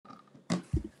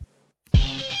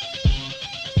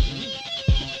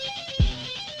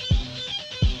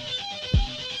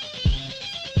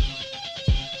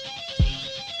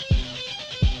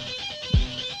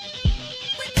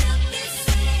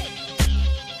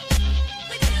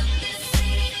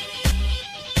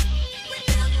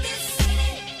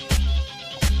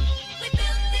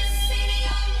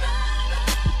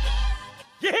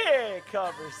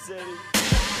Culver City.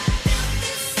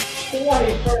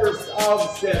 21st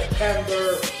of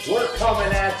September. We're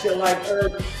coming at you like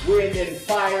earth, wind, and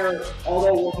fire.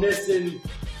 Although we're missing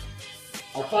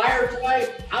our fire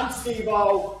tonight. I'm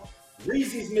Steve-O.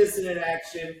 Reezy's missing in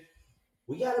action.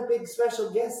 We got a big special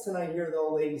guest tonight here,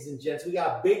 though, ladies and gents. We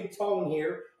got Big Tone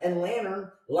here and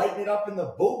Lantern lighting it up in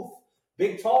the booth.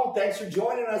 Big Tone, thanks for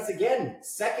joining us again.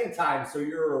 Second time, so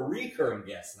you're a recurring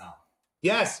guest now.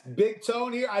 Yes, Big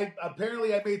Tone here. I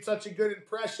made such a good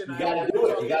impression. You got to do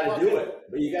it. You got to do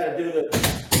it. But you got to do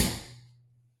the...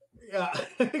 Yeah,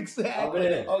 exactly.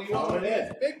 Coming in. Oh, you Coming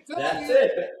in. Big Tone. That's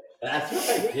it. That's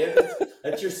right, kid.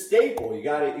 That's your staple. You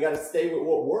got to stay with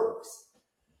what works.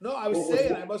 No, I was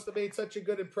saying I must have made such a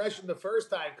good impression the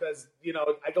first time because, you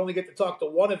know, I only get to talk to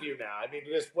one of you now. I mean,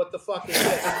 just what the fuck is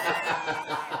this?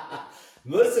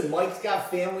 Listen, Mike's got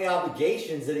family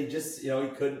obligations that he just, he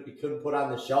couldn't put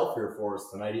on the shelf here for us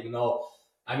tonight, even though,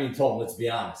 I mean, Tom, let's be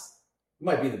honest. It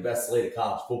might be the best slate of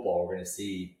college football we're going to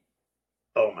see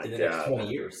in the next 20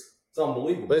 years. It's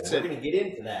unbelievable. We're going to get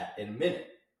into that in a minute.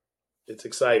 It's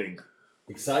exciting.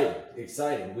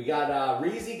 Exciting. We got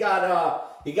Reezy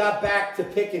he got back to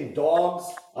picking dogs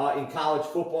in college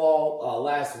football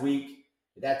last week.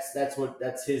 That's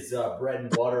his bread and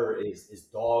butter is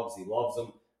dogs. He loves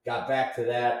them. Got back to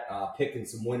that, picking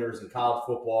some winners in college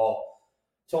football.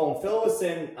 Tone, fill us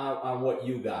in on what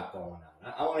you got going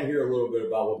on. I want to hear a little bit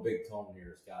about what Big Tone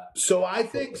here's got. So I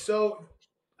think so.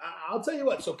 I'll tell you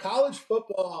what. So college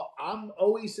football, I'm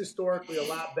always historically a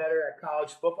lot better at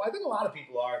college football. I think a lot of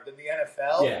people are than the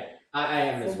NFL. Yeah, I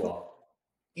am as well.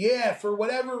 Yeah, for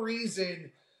whatever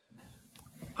reason,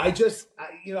 I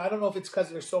don't know if it's because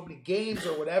there's so many games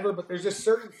or whatever, but there's just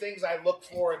certain things I look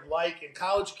for and like. And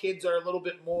college kids are a little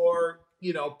bit more,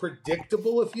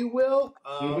 predictable, if you will.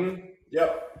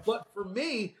 Yep. But for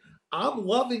me, I'm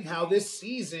loving how this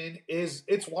season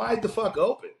it's wide the fuck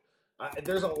open.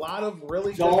 There's a lot of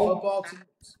really good football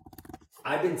teams.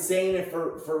 I've been saying it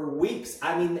for weeks.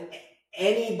 I mean,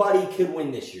 anybody could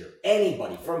win this year.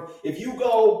 Anybody. If you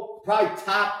go probably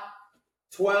top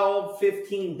 12,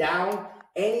 15 down,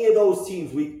 any of those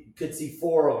teams, we could see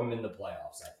 4 of them in the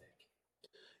playoffs, I think.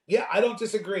 Yeah, I don't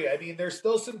disagree. I mean, there's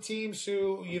still some teams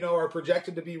who, are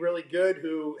projected to be really good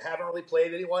who haven't really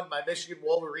played anyone. My Michigan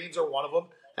Wolverines are one of them.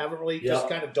 Haven't really just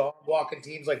kind of dog-walking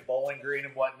teams like Bowling Green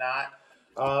and whatnot.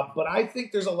 But I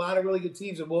think there's a lot of really good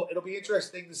teams, and it'll be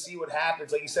interesting to see what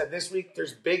happens. Like you said, this week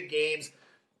there's big games.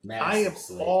 I am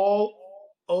all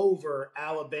over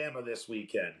Alabama this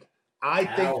weekend. I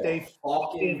think they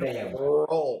fucking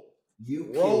roll.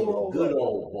 You roll, good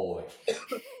old boy.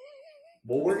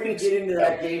 Well, we're going to get into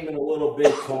that game in a little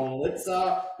bit, Tone. Let's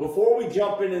before we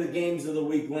jump into the games of the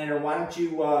week, Leonard, why don't you?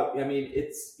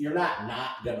 You're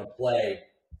not going to play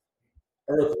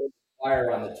Earth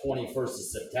Fire on the 21st of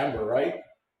September, right?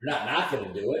 You're not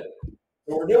going to do it.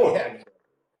 So we're doing it.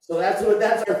 So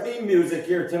that's our theme music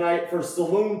here tonight for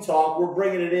Saloon Talk. We're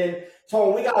bringing it in.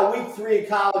 Tone, we got week 3 of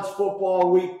college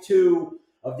football, week 2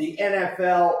 of the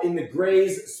NFL in the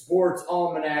Gray's Sports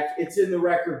Almanac. It's in the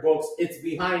record books. It's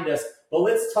behind us. But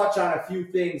let's touch on a few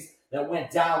things that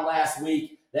went down last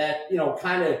week that,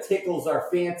 kind of tickles our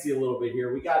fancy a little bit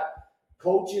here. We got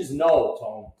coaches know,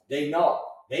 Tone. They know.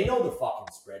 They know the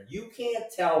fucking spread. You can't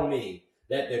tell me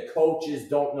that the coaches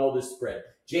don't know the spread.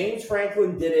 James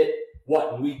Franklin did it,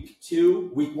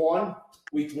 in week 1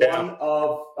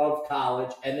 of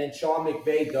college, and then Sean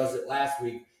McVay does it last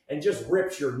week and just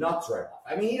rips your nuts right off.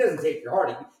 I mean, he doesn't take your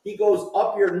heart. He goes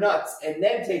up your nuts and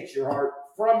then takes your heart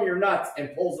from your nuts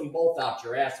and pulls them both out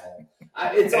your asshole.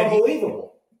 It's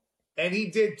unbelievable. And he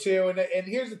did too. And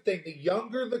here's the thing. The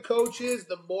younger the coach is,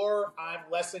 the more I'm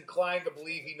less inclined to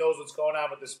believe he knows what's going on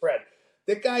with the spread.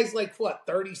 That guy's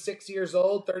 36 years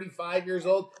old, 35 years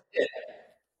old? Yeah.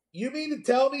 You mean to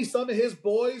tell me some of his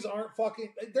boys aren't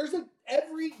fucking – there's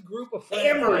every group of friends –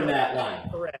 Hammered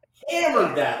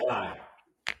that line.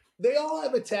 They all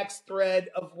have a text thread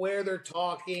of where they're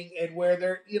talking and where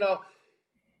they're –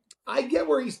 I get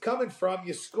where he's coming from.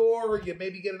 You score, you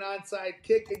maybe get an onside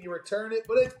kick and you return it,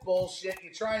 but it's bullshit.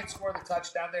 You try and score the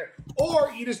touchdown there.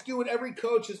 Or you just do what every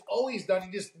coach has always done.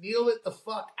 You just kneel it the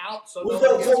fuck out so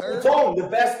nobody gets hurt. The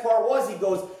best part was he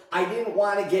goes, I didn't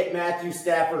want to get Matthew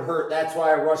Stafford hurt. That's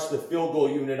why I rushed the field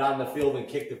goal unit on the field and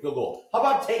kicked the field goal. How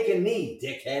about taking a knee,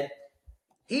 dickhead?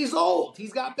 He's old.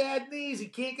 He's got bad knees. He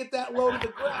can't get that low to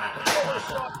the ground. That's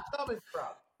where Sean's coming from.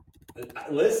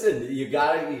 Listen, you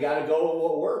gotta go with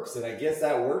what works, and I guess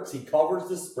that works. He covers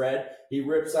the spread. He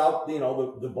rips out the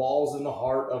balls in the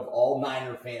heart of all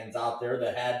Niner fans out there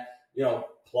that had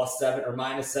 +7 or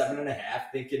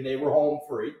 -7.5, thinking they were home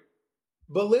free.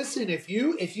 But listen, if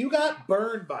you got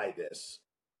burned by this,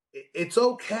 it's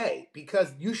okay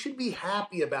because you should be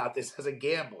happy about this as a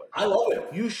gambler. I love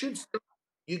it.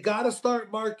 You got to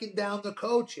start marking down the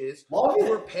coaches Love who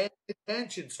it. are paying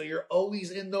attention, so you're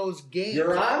always in those games.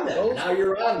 You're on them. Now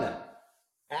you're on them.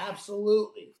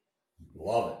 Absolutely.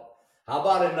 Love it. How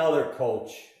about another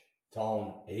coach,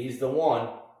 Tone? He's the one.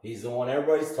 He's the one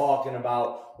everybody's talking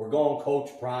about. We're going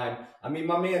Coach Prime. I mean,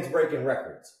 my man's breaking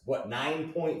records. What,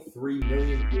 9.3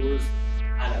 million viewers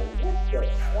on a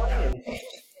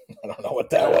I don't know what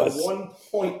that was.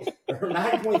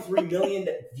 9.3 million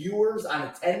viewers on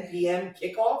a 10 p.m.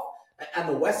 kickoff on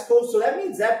the West Coast. So that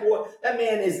means that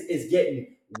man is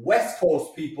getting West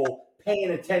Coast people paying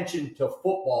attention to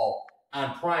football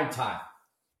on prime time.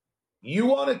 You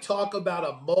want to talk about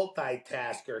a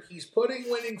multitasker. He's putting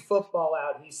winning football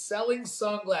out. He's selling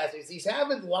sunglasses. He's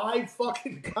having live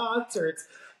fucking concerts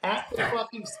at the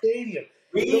fucking stadium.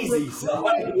 Easy,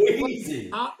 son.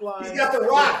 Easy. Hotline. He's got the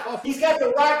Rock. He's got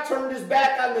the Rock turned his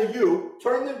back on the U.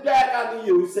 Turned his back on the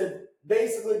U. Said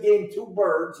basically gave him two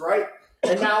birds, right?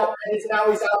 And now he's out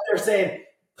there saying,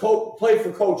 play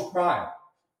for Coach Prime.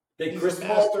 Big Chris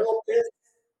Paul.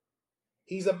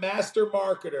 He's a master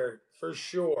marketer for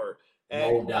sure.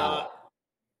 And, no doubt.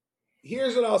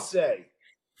 Here's what I'll say.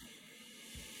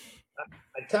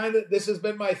 This has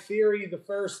been my theory the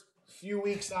first few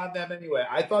weeks on them anyway.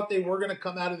 I thought they were going to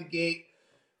come out of the gate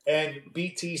and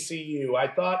beat TCU. I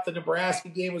thought the Nebraska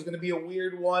game was going to be a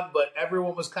weird one, but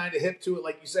everyone was kind of hip to it.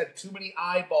 Like you said, too many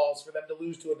eyeballs for them to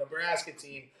lose to a Nebraska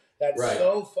team. That's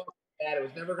so fucking bad. It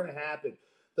was never going to happen.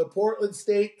 The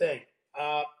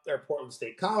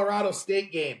Colorado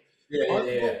State game.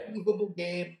 Unbelievable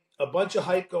game. A bunch of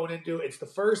hype going into it. It's the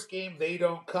first game they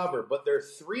don't cover, but they're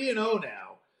 3-0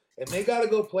 now, and they got to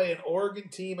go play an Oregon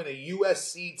team and a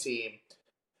USC team.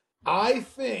 I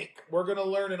think we're going to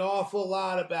learn an awful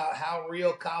lot about how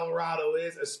real Colorado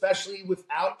is, especially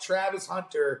without Travis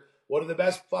Hunter, one of the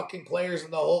best fucking players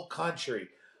in the whole country.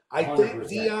 I 100%. Think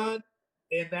Dion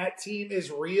and that team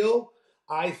is real.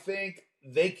 I think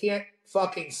they can't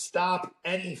fucking stop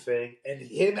anything, and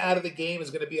him out of the game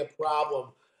is going to be a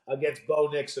problem against Bo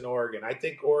Nix in Oregon. I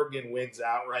think Oregon wins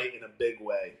outright in a big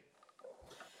way.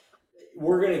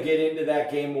 We're going to get into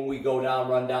that game when we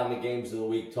run down the games of the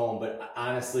week, Tone. But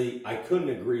honestly, I couldn't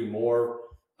agree more.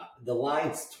 The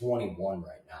line's 21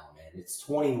 right now, man. It's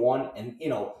 21. And,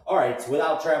 all right, it's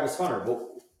without Travis Hunter. But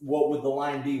what would the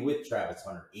line be with Travis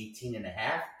Hunter?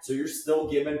 18.5? So you're still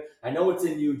giving – I know it's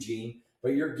in Eugene,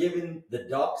 but you're giving the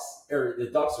Ducks are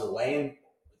laying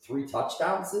 3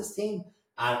 touchdowns this team.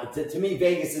 To me,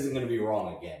 Vegas isn't going to be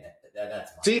wrong again.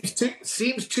 That's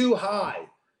seems too high.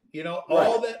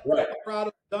 All that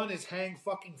Colorado's done is hang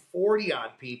fucking 40 on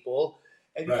people,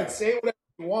 and you can say whatever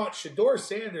you want. Shedeur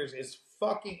Sanders is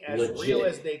fucking as legit. Real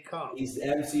as they come. He's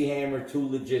MC Hammer, too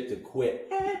legit to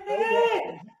quit.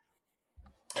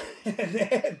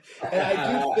 and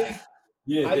I do think.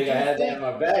 You didn't think I had that in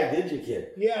my bag, did you,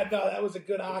 kid? Yeah, no, that was a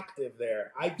good octave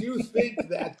there. I do think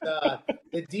that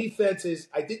the defense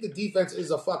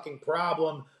is a fucking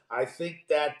problem. I think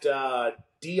that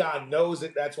Dion knows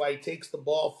it. That's why he takes the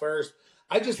ball first.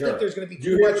 I just think there's going to be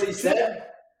too much. What he said?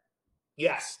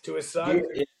 Yes, to his son.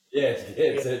 Yes,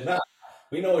 he said, "No,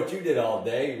 we know what you did all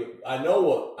day. I know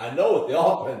what the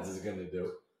offense is going to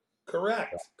do."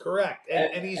 Correct.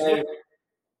 And he's.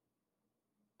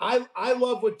 I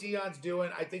love what Dion's doing.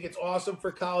 I think it's awesome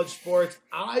for college sports.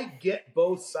 I get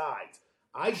both sides.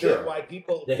 I get why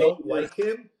people don't like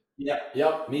him.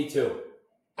 Yep, me too.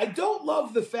 I don't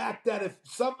love the fact that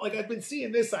I've been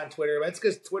seeing this on Twitter. That's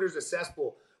because Twitter's a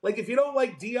cesspool. Like, if you don't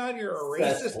like Dion, you're a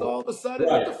racist all of a sudden.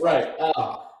 Right.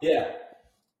 Yeah.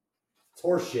 It's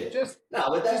horseshit.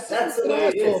 But that's the way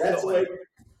it is. That's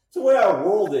the way our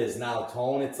world is now,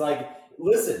 Tone. It's like,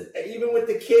 listen, even with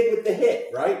the kid with the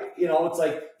hit, right? It's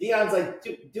like Dion's like,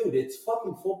 dude, it's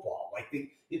fucking football. Like,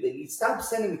 he stopped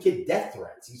sending the kid death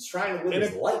threats. He's trying to live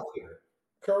his life here.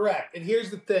 Correct. And here's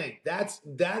the thing.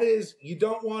 You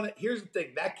don't want to. Here's the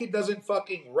thing. That kid doesn't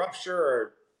fucking rupture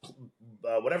or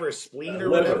whatever, spleen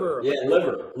or whatever. Yeah,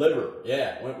 liver.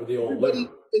 Yeah, went with the old liver.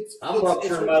 I'm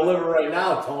rupturing my liver right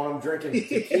now, Tone. I'm drinking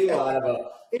tequila out of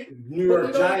a New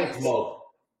York Giants mug.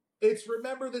 It's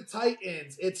Remember the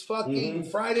Titans. It's fucking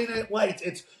Friday Night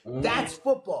Lights. That's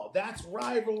football. That's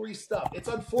rivalry stuff. It's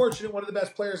unfortunate one of the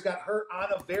best players got hurt on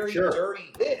a very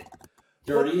dirty hit.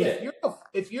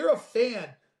 If you're a fan,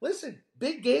 listen,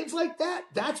 big games like that,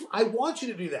 I want you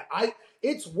to do that.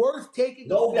 It's worth taking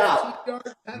no doubt.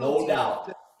 No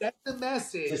doubt. That's the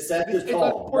message. To set the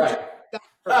tone. Right.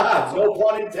 No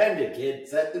pun intended, kid.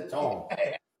 Set the tone.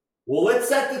 Well, let's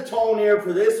set the tone here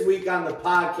for this week on the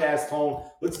podcast, Tone.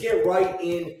 Let's get right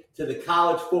into the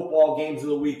college football games of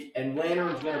the week. And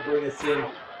Lantern's going to bring us in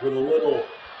with a little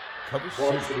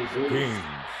varsity blues. Games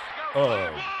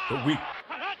of the week.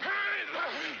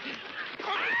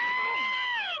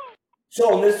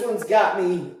 So this one's got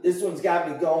me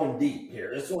going deep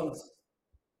here.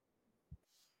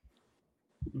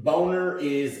 Boner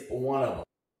is one of them.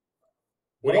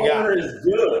 What do you got? Boner is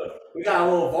good. We got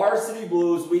a little varsity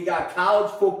blues. We got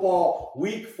college football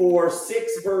week 4,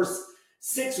 6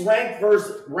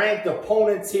 ranked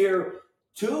opponents here.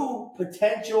 2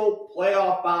 potential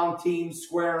playoff bound teams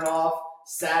squaring off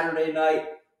Saturday night.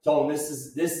 Tone, this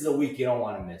is a week you don't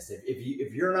want to miss.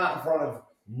 If you're not in front of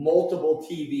multiple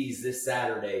TVs this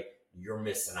Saturday, you're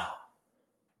missing out.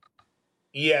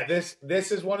 Yeah, this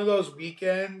is one of those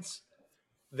weekends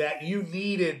that you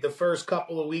needed the first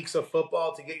couple of weeks of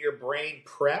football to get your brain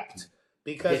prepped,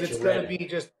 because it's going to be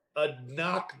just a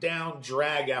knockdown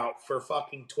drag out for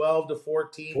fucking 12 to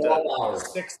 14 to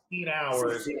hours. 16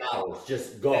 hours. 16 hours.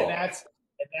 Just go. And that's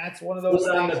one of those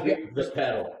Put things. On the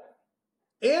pedal.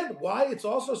 And why it's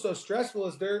also so stressful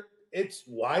is it's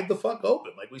wide the fuck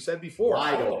open, like we said before.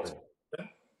 Wide open.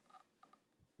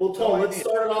 Well, Tone, let's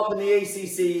start it off in the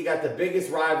ACC. You got the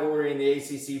biggest rivalry in the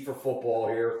ACC for football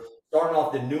here. Starting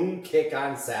off the noon kick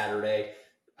on Saturday.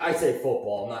 I say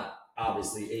football, not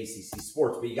obviously ACC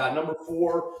sports, but you got number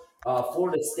 4,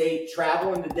 Florida State,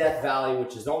 traveling to Death Valley,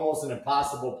 which is almost an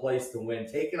impossible place to win,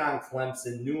 taking on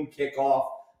Clemson. Noon kickoff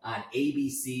on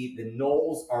ABC. The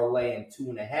Noles are laying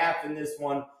 2.5 in this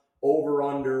one. Over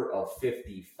under of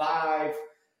 55.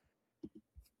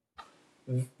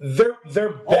 They're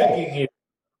begging you.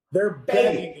 They're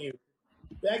begging you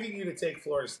to take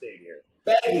Florida State here.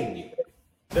 Begging you.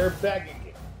 They're begging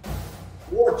you.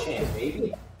 War chant,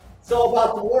 baby. It's all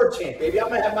about the war chant, baby. I'm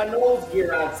going to have my nose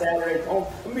gear on Saturday at home.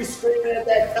 I'm going to be screaming at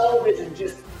that television,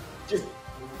 just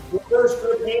reverse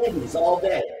grip handies all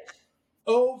day.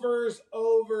 Overs.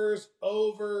 Love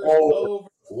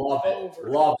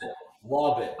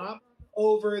it. I'm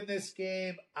over in this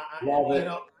game. Love it.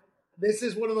 This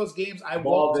is one of those games I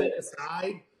won't take a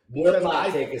side. Will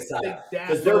not take a side.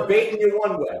 Because they're baiting you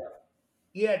one way.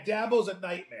 Yeah, Dabo's a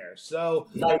nightmare. So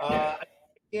I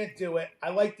can't do it. I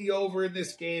like the over in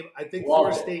this game. I think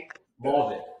Florida State.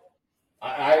 Love it.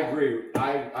 I agree.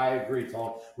 I agree,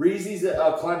 Tom. Reezy's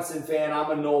a Clemson fan.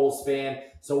 I'm a Noles fan.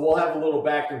 So we'll have a little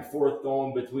back and forth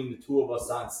going between the two of us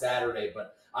on Saturday.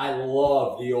 But I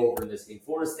love the over in this game.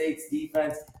 Florida State's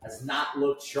defense has not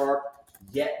looked sharp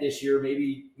yet this year.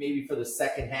 Maybe for the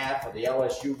second half of the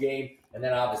LSU game. And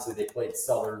then obviously they played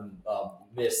Southern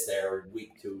Miss there in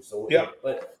week 2. So,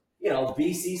 But,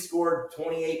 BC scored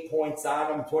 28 points on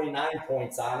them, 29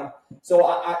 points on them. So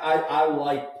I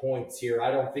like points here.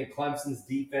 I don't think Clemson's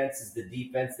defense is the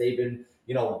defense they've been,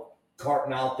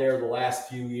 carting out there the last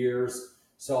few years.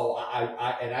 So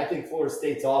I think Florida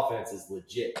State's offense is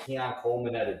legit. Keon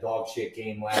Coleman had a dog shit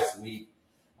game last week.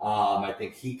 I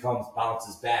think he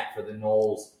bounces back for the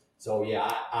Noles. So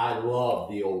yeah, I love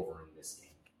the over in this game.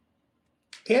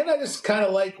 And I just kind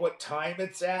of like what time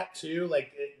it's at too.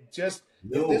 Like if this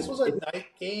was a night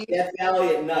game, Death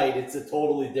Valley at night, it's a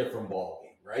totally different ball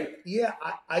game, right? Yeah,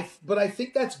 but I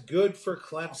think that's good for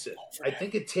Clemson. I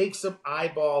think it takes some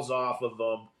eyeballs off of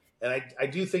them, and I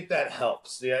do think that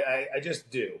helps. Yeah, I just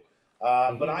do.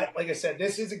 But like I said,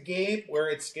 this is a game where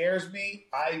it scares me.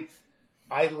 I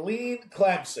lean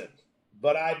Clemson,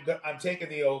 but I'm taking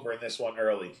the over in this one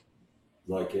early.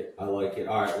 Like it. I like it.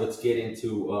 All right, let's get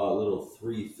into a little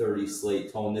 3:30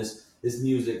 slate, Tone. This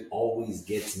music always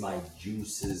gets my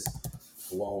juices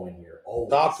flowing here.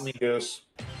 Always. Talk to me, Goose.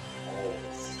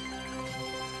 Always.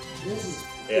 This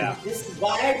is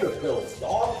Viagra pills,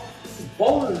 dog. This is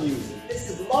boner music.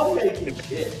 This is love-making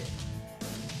shit.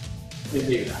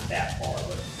 Maybe not that far,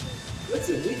 but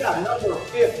listen, we got number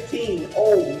 15,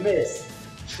 Ole Miss,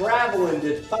 traveling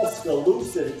to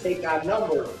Tuscaloosa to take on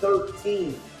number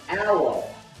 13,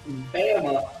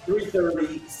 Alabama,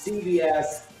 3:30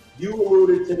 CBS. You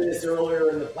alluded to this earlier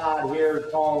in the pod here,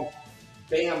 Tom.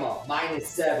 Bama,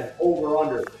 -7,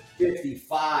 over-under,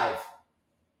 55.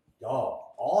 Dog,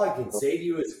 all I can say to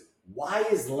you is, why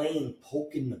is Lane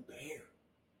poking the bear?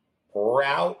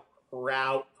 Route.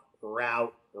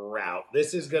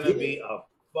 This is going to be a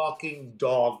fucking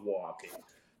dog walking.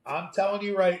 I'm telling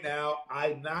you right now,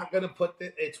 I'm not going to put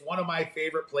it's one of my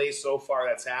favorite plays so far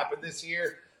that's happened this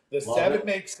year. The 7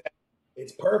 makes sense.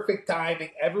 It's perfect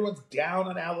timing. Everyone's down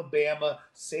on Alabama.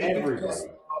 Saban's pissed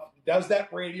off. He does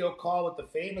that radio call with the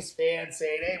famous fans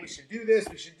saying, hey, we should do this,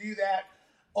 we should do that.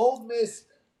 Ole Miss,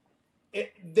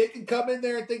 they can come in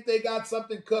there and think they got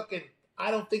something cooking. I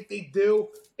don't think they do.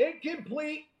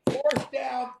 Incomplete, fourth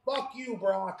down. Fuck you,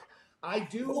 Brock. I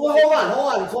do. Well,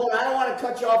 hold on. I don't want to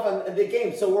cut you off on the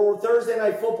game. So we're Thursday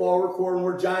Night Football recording.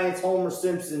 We're Giants, Homer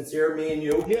Simpsons here, me and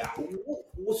you. Yeah.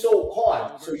 So hold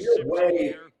on. So you're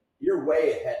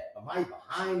way ahead. Am I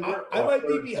behind? I might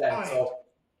be behind. So,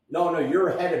 no, you're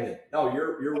ahead of me. No,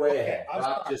 you're way ahead.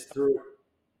 Brock just threw it.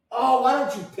 Oh, why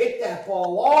don't you pick that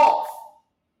ball off?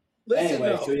 Listen,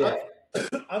 anyway, so yeah.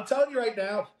 I'm telling you right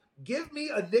now, give me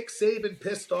a Nick Saban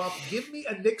pissed off. Give me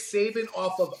a Nick Saban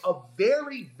off of a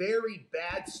very, very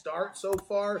bad start so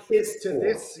far to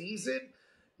this season.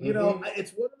 You know,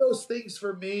 it's one of those things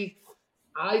for me.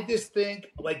 I just think,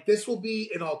 like, this will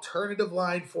be an alternative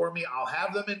line for me. I'll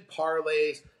have them in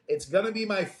parlays. It's going to be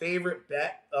my favorite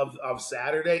bet of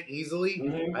Saturday,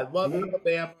 easily. I love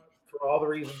Alabama for all the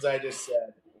reasons I just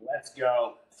said. Let's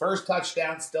go. First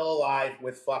touchdown still alive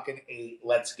with fucking 8.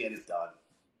 Let's get it done.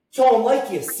 So,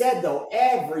 like you said, though,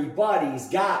 everybody's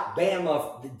got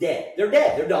Bama dead. They're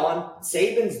dead. They're done.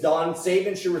 Saban's done.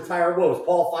 Saban should retire. What was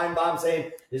Paul Feinbaum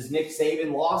saying? Has Nick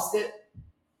Saban lost it?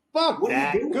 Fuck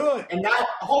that. Good. And now,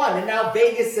 hold on. And now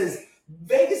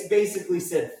Vegas basically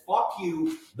said, fuck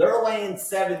you. They're laying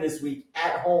 7 this week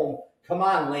at home. Come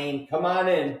on, Lane. Come on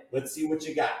in. Let's see what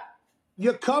you got.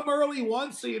 You come early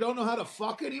once, so you don't know how to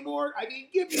fuck anymore? I mean,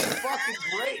 give me a fucking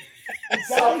break.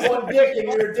 Suck one dick and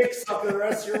you're a dick sucker the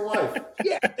rest of your life.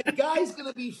 Yeah, the guy's going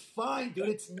to be fine, dude.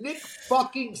 It's Nick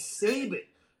fucking Saban.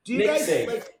 Do you guys,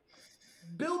 like,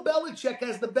 Bill Belichick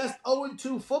has the best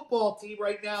 0-2 football team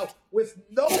right now with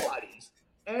nobodies.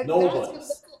 And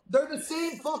they're the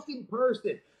same fucking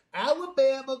person.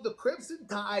 Alabama, the Crimson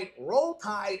Tide, Roll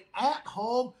Tide at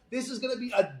home. This is going to be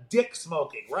a dick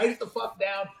smoking. Write it the fuck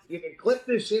down. You can clip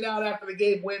this shit out after the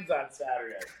game wins on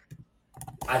Saturday.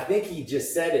 I think he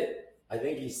just said it.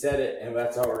 And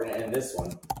that's how we're going to end this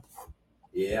one.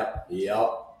 Yep.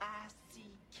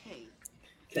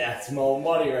 That's more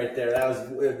money right there. That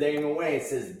was Damon Wayne. It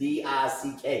says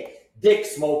D-I-C-K. Dick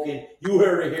smoking. You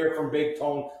heard it here from Big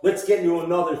Tone. Let's get into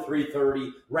another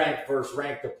 3:30 ranked versus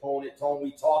ranked opponent. Tone,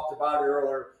 we talked about it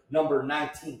earlier. Number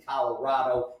 19,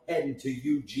 Colorado, heading to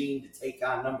Eugene to take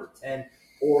on number 10,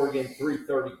 Oregon.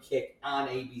 3:30 kick on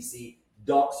ABC.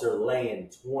 Ducks are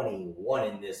laying 21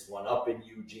 in this one up in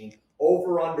Eugene.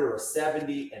 Over under a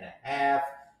 70.5.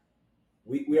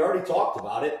 We already talked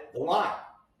about it. The line.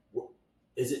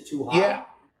 Is it too high? Yeah.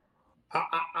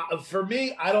 For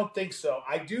me, I don't think so.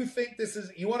 I do think this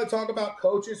is – you want to talk about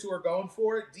coaches who are going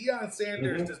for it? Deion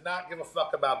Sanders does not give a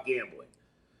fuck about gambling.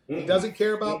 He doesn't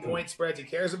care about point spreads. He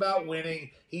cares about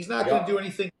winning. He's not going to do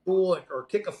anything cool or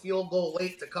kick a field goal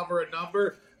late to cover a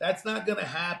number. That's not going to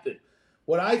happen.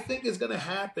 What I think is going to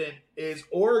happen is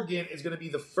Oregon is going to be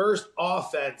the first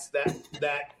offense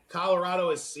that Colorado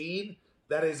has seen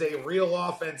that is a real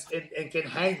offense and can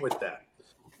hang with them.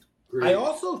 I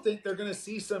also think they're going to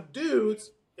see some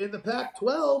dudes in the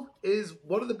Pac-12 is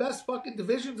one of the best fucking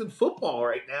divisions in football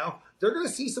right now. They're going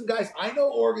to see some guys. I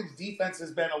know Oregon's defense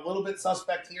has been a little bit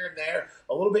suspect here and there,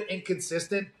 a little bit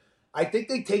inconsistent. I think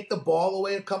they take the ball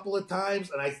away a couple of times,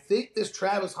 and I think this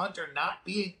Travis Hunter not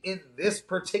being in this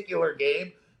particular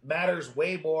game matters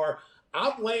way more.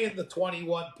 I'm laying the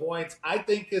 21 points. I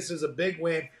think this is a big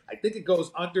win. I think it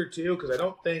goes under 2 because I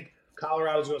don't think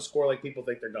Colorado's going to score like people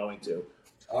think they're going to.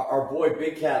 Our boy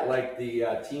Big Cat liked the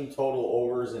team total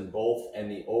overs in both and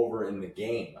the over in the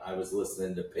game. I was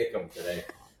listening to Pick'em today.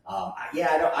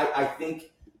 I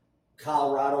think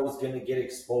Colorado is going to get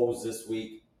exposed this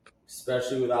week,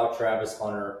 especially without Travis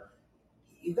Hunter.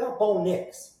 You got Bo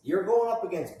Nix. You're going up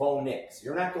against Bo Nix.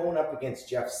 You're not going up against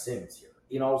Jeff Sims here.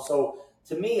 So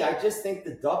to me, I just think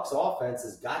the Ducks offense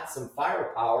has got some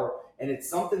firepower, and it's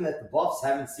something that the Buffs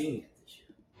haven't seen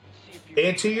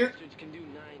yet this year.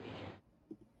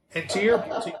 And to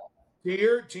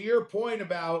your point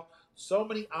about so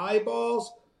many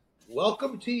eyeballs,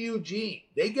 welcome to Eugene.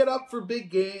 They get up for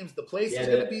big games. The place is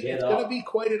going to be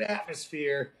quite an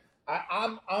atmosphere.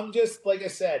 I'm just like I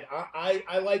said.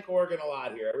 I like Oregon a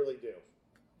lot here. I really do.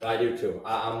 I do too.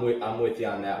 I'm with you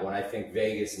on that one. I think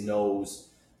Vegas knows.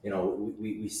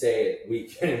 We say it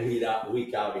week in and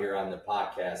week out here on the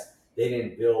podcast. They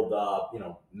didn't build,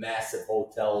 massive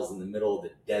hotels in the middle of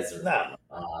the desert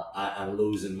on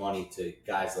losing money to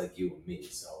guys like you and me.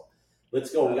 So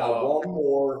let's go. We got one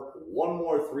more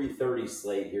 3:30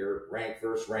 slate here. Ranked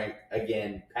versus ranked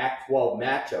again. Pac-12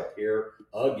 matchup here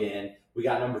again. We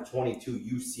got number 22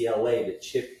 UCLA, the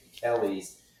Chip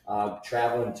Kellys,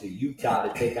 traveling to Utah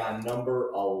to take on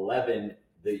number 11,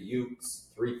 the Utes.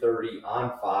 3:30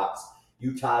 on Fox.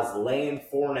 Utah's laying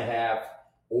 4.5.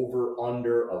 Over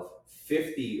under of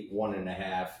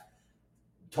 51.5.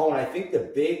 Tone, I think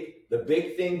the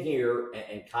big thing here,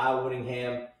 and Kyle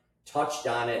Whittingham touched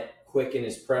on it quick in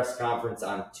his press conference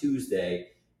on Tuesday.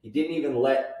 He didn't even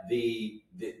let the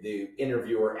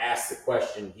interviewer ask the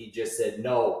question. He just said,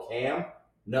 "No, Cam,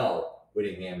 no."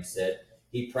 Whittingham said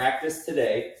he practiced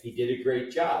today. He did a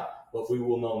great job, but we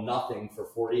will know nothing for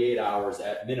 48 hours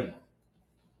at minimum.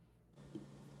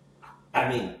 I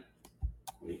mean,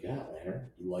 what do you got, Leonard?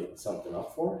 You lighting something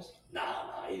up for us?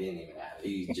 Nah, he didn't even have it.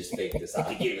 He just faked this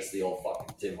out. He gave us the old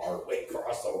fucking Tim Hardaway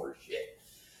crossover shit.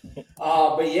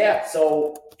 But yeah,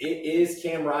 so is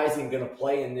Cam Rising going to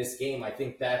play in this game? I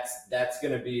think that's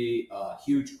going to be a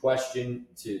huge question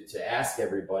to ask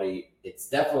everybody. It's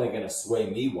definitely going to sway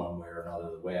me one way or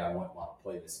another, the way I want to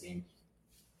play this game.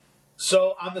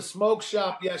 So on the smoke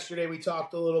shop yesterday, we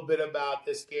talked a little bit about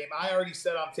this game. I already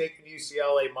said I'm taking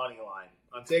UCLA money line.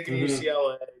 I'm taking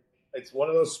UCLA. It's one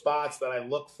of those spots that I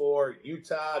look for.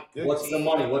 Utah, good What's team. the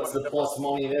money? What's the plus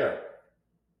money there?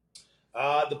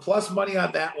 The plus money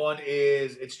on that one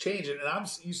is it's changing, and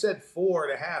you said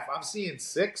 4.5. I'm seeing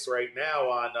 6 right now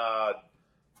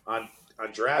on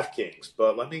DraftKings.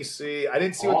 But let me see. I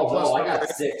didn't see what the plus. I got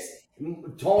 6.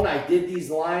 Tone, I did these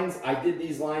lines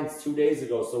 2 days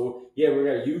ago. So yeah, we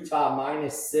got Utah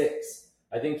 -6.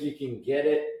 I think you can get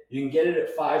it. You can get it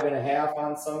at 5.5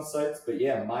 on some sites, but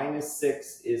yeah,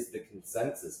 -6 is the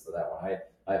consensus for that one.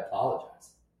 I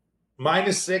apologize.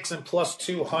 -6 and plus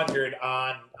 200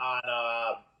 on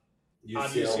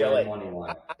UCLA money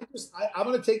line. I'm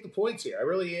going to take the points here. I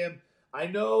really am. I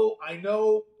know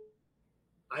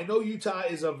Utah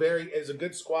is a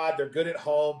good squad. They're good at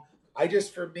home.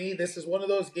 For me, this is one of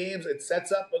those games. It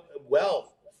sets up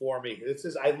well for me.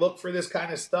 I look for this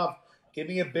kind of stuff. Give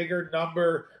me a bigger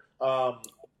number.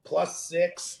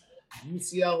 +6.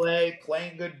 UCLA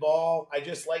playing good ball. I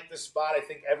just like the spot. I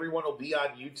think everyone will be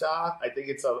on Utah. I think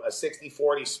it's a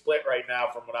 60-40 split right now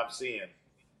from what I'm seeing.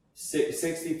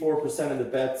 64% of the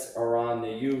bets are on the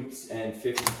Utes, and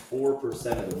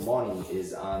 54% of the money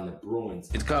is on the Bruins.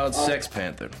 It's called Sex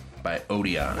Panther by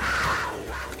Odeon.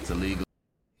 It's illegal.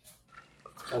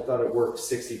 I thought it worked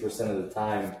 60% of the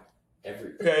time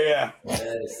every Yeah.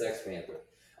 That is Sex Panther.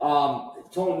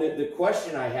 Tone, the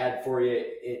question I had for you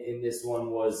in this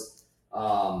one was,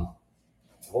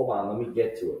 hold on, let me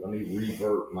get to it. Let me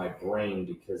revert my brain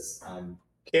because I'm...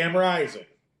 Cam Rising.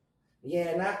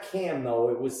 Yeah, not Cam, though.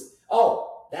 It was...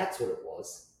 that's what it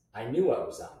was. I knew I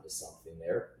was onto something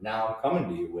there. Now I'm coming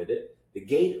to you with it. The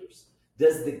Gators.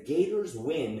 Does the Gators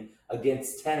win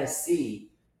against Tennessee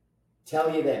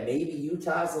tell you that maybe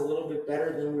Utah's a little bit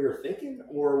better than we were thinking,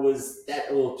 or was that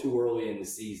a little too early in the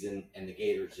season and the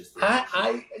Gators just?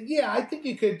 I think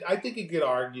you could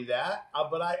argue that,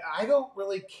 but I don't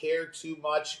really care too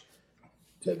much.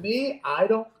 To me,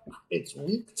 it's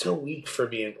week to week for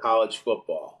me in college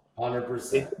football.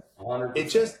 100%. It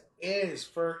just is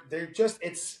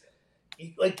it's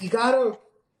like you gotta.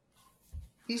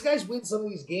 These guys win some of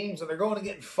these games, and they're going and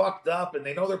getting fucked up, and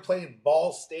they know they're playing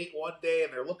Ball State one day,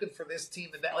 and they're looking for this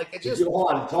team and that. Like it just.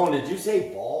 Hold on, Tone. Did you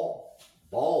say ball?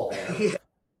 Ball.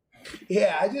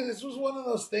 Yeah. This was one of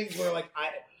those things where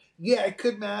it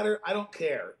could matter. I don't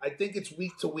care. I think it's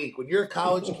week to week. When you're a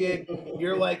college kid,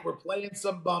 you're like, we're playing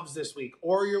some bums this week,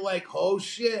 or you're like, oh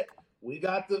shit, we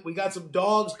got some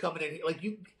dogs coming in here. Like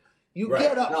you right.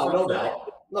 Get up.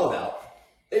 No doubt.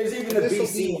 It was even the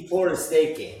BC Florida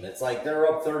State game. It's like they're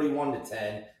up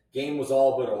 31-10. Game was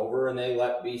all but over, and they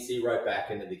let BC right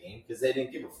back into the game because they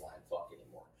didn't give a flying fuck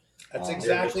anymore. That's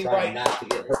exactly right. Not to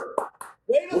get hurt.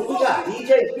 Wait a minute, we got?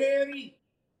 DJ. Danny.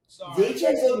 Sorry.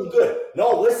 DJ's looking good.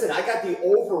 No, listen, I got the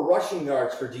over rushing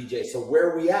yards for DJ. So where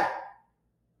are we at?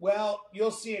 Well,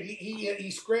 you'll see it. He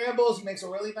scrambles. He makes a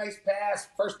really nice pass.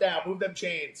 First down. Move them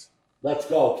chains. Let's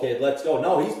go, kid. Let's go.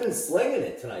 No, he's been slinging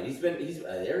it tonight. He's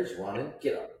running.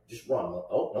 Get up. Just run.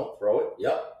 Oh, no, throw it.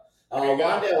 Yep.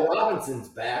 Wandale Robinson's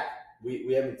back.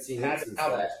 We haven't seen him since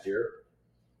last year.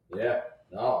 Yeah.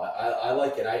 No, I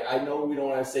like it. I know we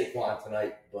don't have Saquon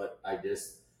tonight, but I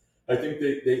think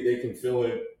they can fill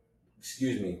in.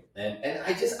 Excuse me. And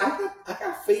I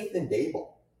got faith in Dable.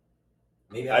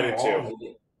 Maybe I'm wrong.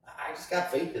 Too. I just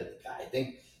got faith in the guy.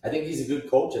 I think he's a good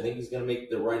coach. I think he's going to make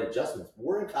the right adjustments.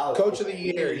 We're in college. Coach of the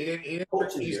year. He's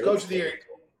coach of the year.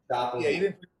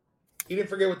 Yeah, he didn't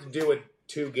forget what to do in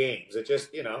 2 games. It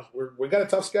just, we got a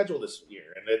tough schedule this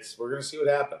year, and we're going to see what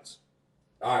happens.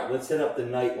 All right, let's hit up the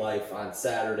nightlife on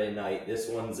Saturday night. This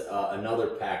one's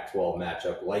another Pac-12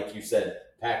 matchup. Like you said,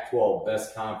 Pac-12,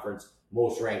 best conference,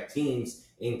 most ranked teams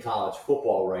in college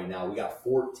football right now. We got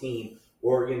 14,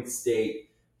 Oregon State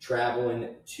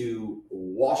traveling to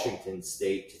Washington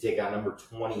State to take on number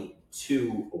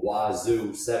 22,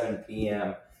 Wazoo, 7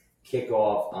 p.m.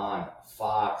 kickoff on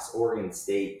Fox. Oregon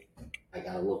State, I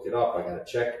got to look it up. I got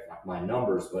to check my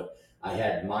numbers, but I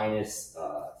had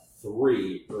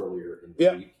 -3 earlier in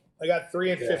the week. I got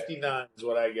 3 and 59 is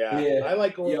what I got. Yeah. I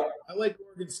like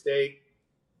Oregon State.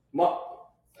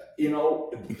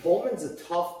 Pullman's a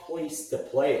tough place to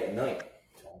play at night.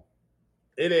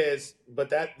 It is,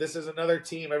 but this is another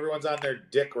team. Everyone's on their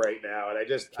dick right now, and I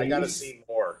got to see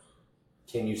more.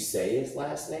 Can you say his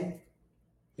last name?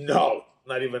 No,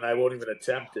 not even. I won't even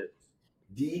attempt it.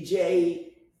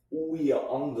 DJ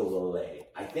Uiagalelei.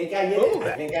 I think I hit it.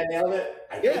 I think I nailed it.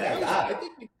 I got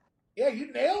it.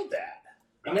 You nailed that.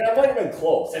 I mean, I might have been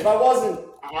close. If I wasn't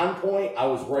on point, I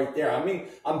was right there. I mean,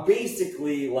 I'm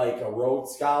basically like a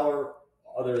Rhodes Scholar,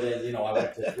 other than, I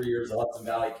went to 3 years of Hudson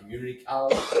Valley Community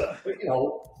College. But,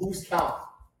 who's counting?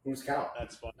 Who's counting?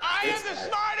 That's fun. I am the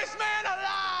smartest man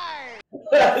alive!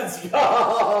 Let's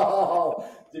go!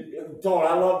 Tone,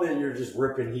 I love that you're just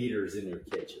ripping heaters in your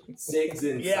kitchen. Sigs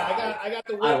inside. Yeah, I got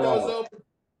the windows open.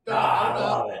 I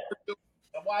love it.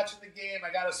 I'm watching the game. I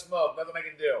got to smoke. Nothing I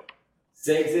can do.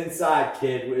 Sigs inside,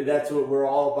 kid. That's what we're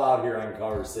all about here on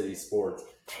Cover City Sports.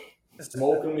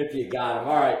 Smoke them if you got them.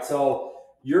 All right, so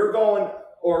you're going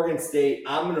Oregon State.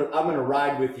 I'm gonna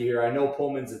ride with you here. I know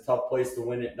Pullman's a tough place to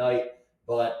win at night,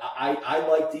 but I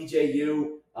like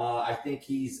DJU. I think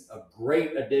he's a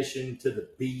great addition to the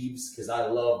Beavs because I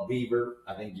love Beaver.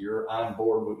 I think you're on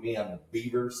board with me on the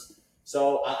Beavers.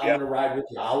 So I'm going to ride with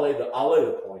you. I'll lay the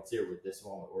points here with this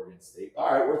one with Oregon State.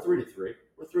 All right, we're 3-3.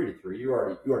 We're 3-3. You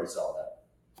already saw that.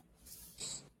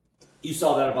 You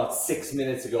saw that about 6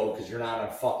 minutes ago because you're not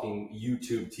on fucking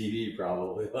YouTube TV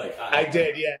probably. I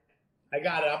did, yeah. I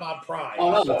got it. I'm on Prime.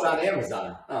 Oh no, it's on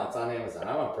Amazon. No, it's on Amazon.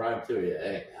 I'm on Prime too. Yeah,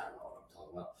 hey, I don't know what I'm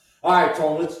talking about. All right,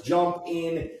 Tone. Let's jump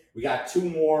in. We got two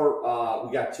more.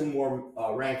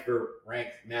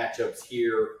 Ranked matchups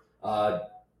here.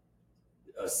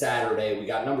 Saturday, we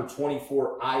got number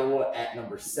 24 Iowa at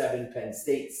number 7 Penn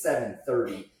State,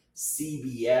 7:30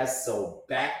 CBS. So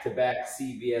back-to-back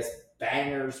CBS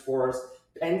bangers for us.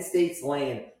 Penn State's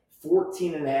laying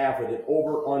 14.5 with an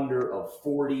over/under of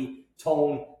 40.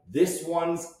 Tone, this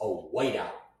one's a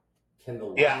whiteout. Can the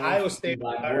Lions Iowa State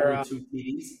by more than 2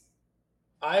 TDs?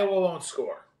 Iowa won't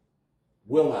score.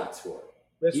 Will not score.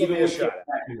 This will be a shutout.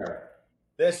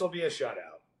 This will be a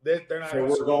shutout. They're not. So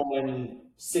we're going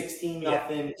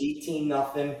 16-0,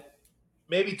 18-0.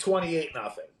 Maybe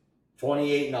 28-0.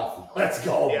 28-0. Let's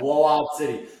go. Blowout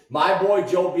city. My boy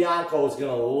Joe Bianco is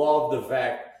going to love the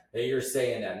fact that you're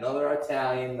saying that. Another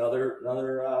Italian, another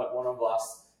one of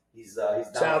us. He's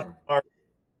down in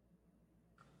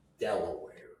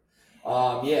Delaware.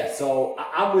 So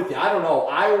I'm with you. I don't know.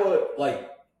 Iowa,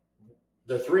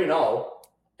 they're 3-0,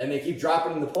 and they keep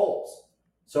dropping in the polls.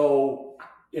 So,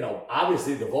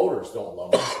 obviously the voters don't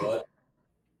love them, but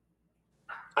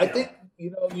I think,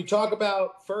 you talk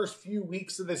about first few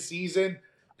weeks of the season,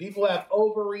 people have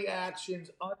overreactions,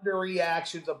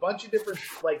 underreactions, a bunch of different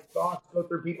thoughts go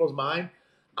through people's mind.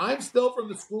 I'm still from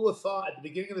the school of thought at the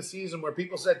beginning of the season where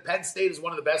people said Penn State is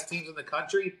one of the best teams in the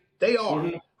country. They are.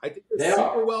 Mm-hmm. I think they're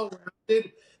super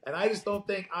well-rounded, and I just don't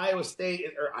think Iowa State,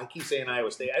 or I keep saying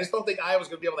Iowa State, I just don't think Iowa's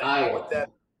going to be able to hang with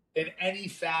them in any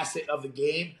facet of the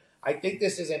game. I think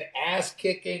this is an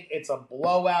ass-kicking. It's a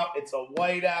blowout. It's a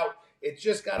whiteout. It's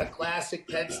just got a classic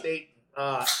Penn State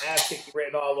ass-kicking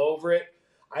written all over it.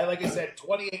 Like I said,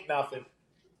 28-0.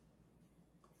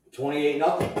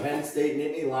 28-0. Penn State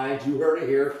Nittany Lions. You heard it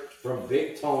here from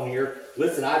Big Tone here.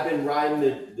 Listen, I've been riding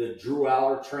the Drew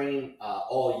Aller train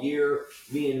all year.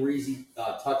 Me and Reezy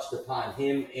touched upon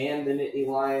him and the Nittany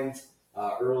Lions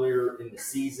earlier in the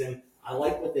season. I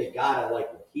like what they got. I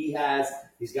like what he has.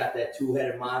 He's got that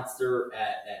two-headed monster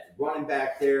at running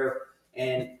back there.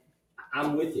 And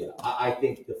I'm with you. I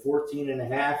think the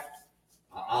 14.5,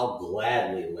 I'll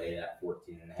gladly lay that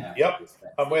 14.5. Yep,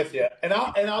 I'm with you. And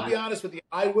I'll be honest with you.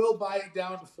 I will buy it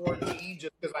down to 14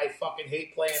 just because I fucking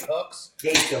hate playing hooks.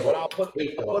 But I'll put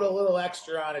a little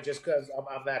extra on it just because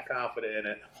I'm that confident in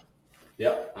it.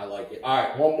 Yep, I like it. All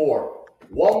right, one more,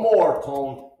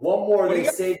 Tone. One more. They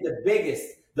saved the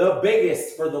biggest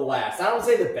for the last. I don't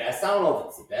say the best. I don't know if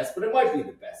it's the best, but it might be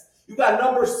the best. You got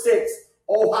number 6,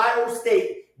 Ohio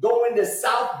State, going to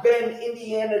South Bend,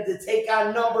 Indiana to take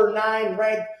on number 9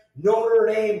 ranked Notre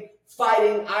Dame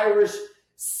Fighting Irish.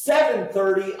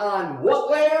 7:30 on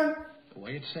what land? The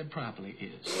way it's said properly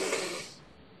is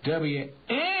WNBC.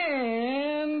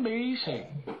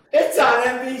 It's on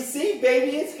NBC,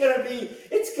 baby. It's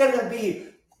gonna be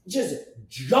just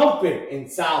jumping in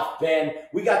South Bend.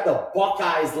 We got the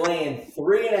Buckeyes laying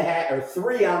 3.5 or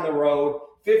 3 on the road.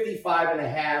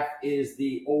 55.5 is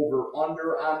the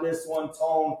over/under on this one,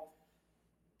 Tone.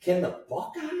 Can the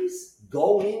Buckeyes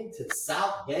go into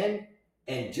South Bend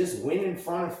and just win in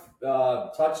front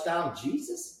of touchdown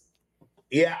Jesus?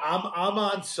 Yeah, I'm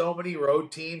on so many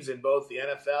road teams in both the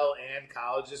NFL and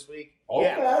college this week.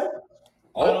 Okay.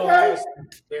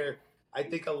 Yeah. I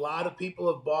think a lot of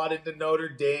people have bought into Notre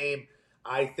Dame.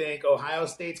 I think Ohio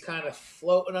State's kind of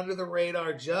floating under the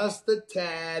radar just a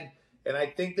tad. And I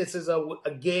think this is a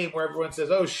game where everyone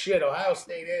says, oh, shit, Ohio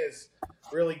State is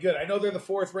really good. I know they're the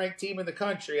 4th-ranked team in the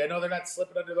country. I know they're not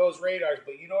slipping under those radars,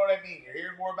 but you know what I mean. You're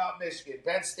hearing more about Michigan,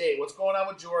 Penn State, what's going on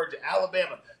with Georgia,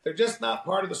 Alabama. They're just not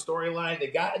part of the storyline. They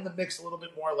got in the mix a little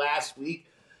bit more last week.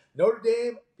 Notre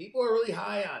Dame, people are really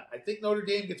high on. I think Notre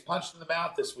Dame gets punched in the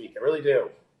mouth this week. I really do.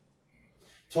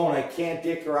 Tone, I can't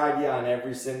dick ride you on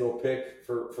every single pick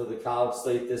for the college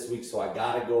slate this week, so I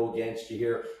got to go against you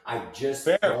here. I just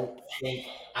don't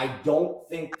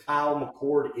think Kyle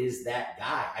McCord is that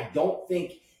guy. I don't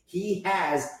think he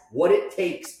has what it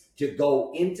takes to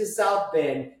go into South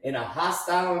Bend in a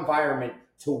hostile environment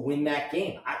to win that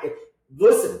game.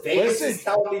 Listen, Vegas is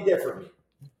telling me differently.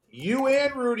 You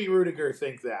and Rudy Rudiger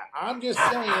think that. I'm just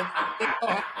saying, I think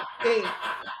Ohio State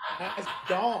has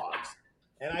dogs.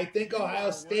 And I think Ohio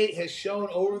State has shown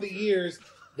over the years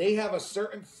they have a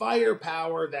certain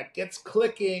firepower that gets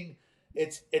clicking.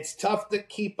 It's tough to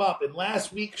keep up. And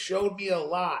last week showed me a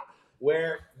lot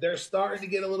where they're starting to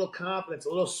get a little confidence, a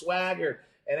little swagger.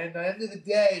 And at the end of the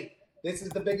day, this is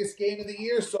the biggest game of the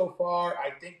year so far.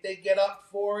 I think they get up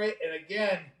for it. And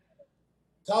again,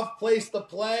 tough place to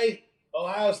play.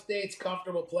 Ohio State's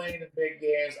comfortable playing in big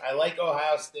games. I like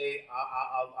Ohio State.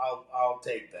 I'll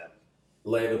take them.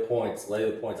 Lay the points.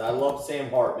 I love Sam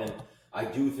Hartman. I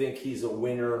do think he's a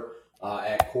winner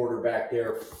at quarterback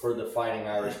there for the Fighting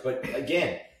Irish. But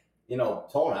again,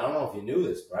 Tone, I don't know if you knew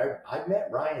this, but I met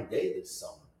Ryan Day this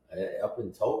summer up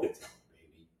in Togatown,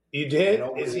 baby. You did?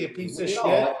 Is he a piece of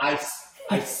shit?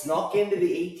 I snuck into the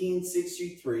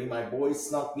 1863. My boys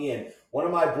snuck me in. One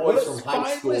of my boys from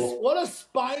high school. What a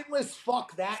spineless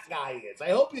fuck that guy is. I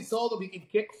hope you told him he can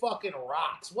kick fucking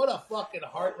rocks. What a fucking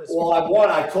heartless. Well,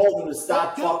 I told him to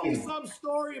stop fucking. Tell me some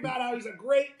story about how he's a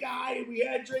great guy and we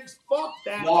had drinks. Fuck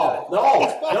that. No,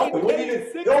 he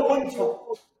wouldn't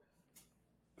talk.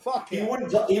 Fuck him.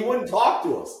 He wouldn't talk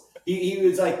to us. He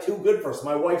was like too good for us.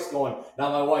 My wife's going.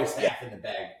 Now my wife's half in the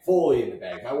bag, fully in the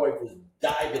bag. My wife was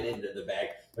diving into the bag,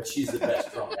 but she's the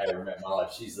best drunk I ever met in my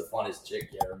life. She's the funnest chick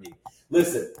you ever meet.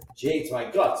 Listen, she hates my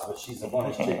guts, but she's the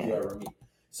funnest chick you ever meet.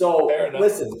 So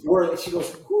listen, she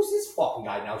goes, who's this fucking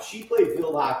guy? Now she played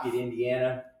field hockey at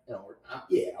Indiana.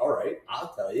 Yeah, all right,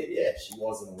 I'll tell you. Yeah, she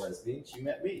wasn't a lesbian. She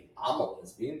met me. I'm a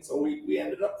lesbian, so we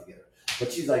ended up together.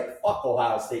 But she's like, fuck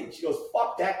Ohio State. And she goes,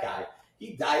 fuck that guy.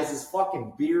 He dyes his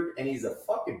fucking beard, and he's a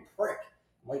fucking prick.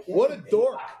 I'm like, what a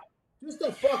dork. Just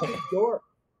a fucking dork.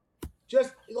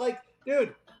 Just like,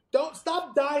 dude, don't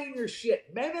stop dyeing your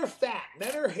shit. Men are fat.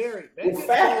 Men are hairy. Men are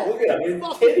fat. Look at him.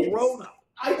 Fucking grown up.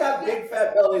 I got big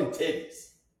fat belly and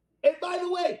titties. And by the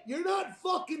way, you're not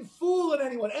fucking fooling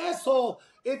anyone. Asshole,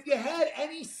 if you had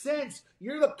any sense,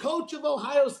 you're the coach of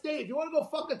Ohio State. If you want to go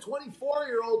fuck a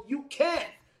 24-year-old, you can.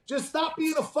 Just stop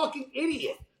being a fucking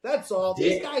idiot. That's all.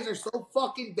 These guys are so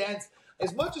fucking dense.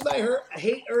 As much as I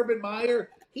hate Urban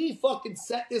Meyer, he fucking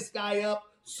set this guy up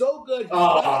so good.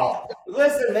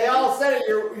 Listen, they all said it.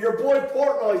 Your boy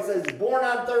Portnoy says he's born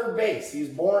on third base. He's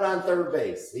born on third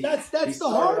base. That's the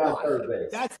Harbaugh thing.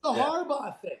 That's the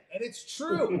Harbaugh thing. And it's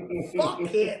true. Fuck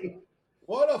him.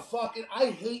 What a fucking...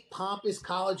 I hate pompous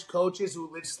college coaches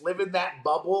who just live in that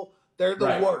bubble. They're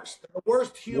the worst. They're the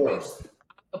worst humans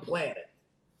on the planet.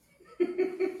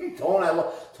 Tone,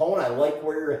 I like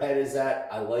where your head is at.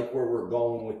 I like where we're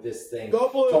going with this thing. Go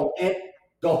Blue. Tone,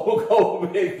 go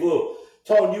Big Blue.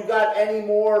 Tone, you got any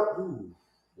more? Ooh,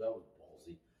 that was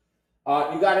ballsy.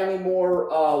 You got any more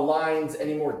lines,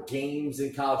 any more games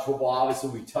in college football? Obviously,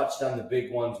 we touched on the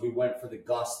big ones. We went for the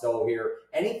gusto here.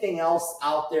 Anything else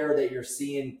out there that you're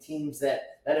seeing, teams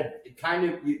that have kind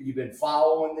of you've been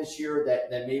following this year that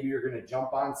maybe you're going to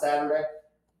jump on Saturday?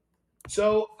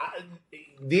 So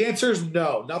the answer is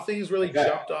no. Nothing's really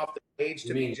jumped off the page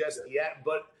to me just yet.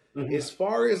 But as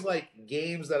far as like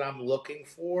games that I'm looking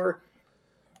for,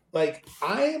 like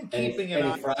I am keeping an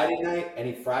eye.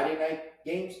 Any Friday night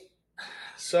games?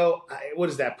 So what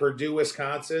is that? Purdue,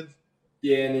 Wisconsin.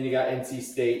 Yeah, and then you got NC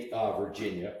State,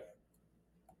 Virginia.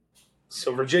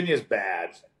 So Virginia's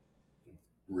bad.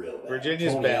 Real bad.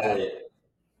 Virginia's bad. Elliott.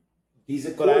 He's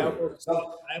a quarterback.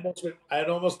 I'd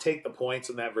almost take the points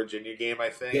in that Virginia game, I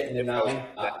think. Getting the 9.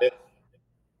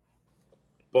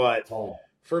 But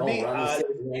for me, we're on the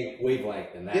same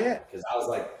wavelength than that. Because I was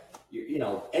like,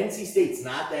 NC State's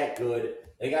not that good.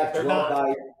 They got drubbed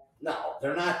by No,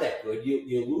 they're not that good.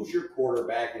 You lose your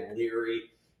quarterback in Leary.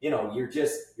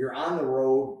 You're on the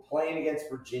road playing against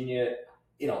Virginia.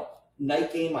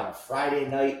 Night game on a Friday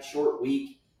night, short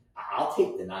week. I'll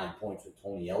take the 9 points with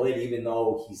Tony Elliott, even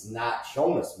though he's not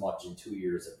shown us much in 2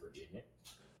 years at Virginia.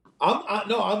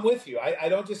 I'm with you. I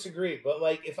don't disagree. But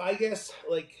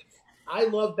I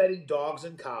love betting dogs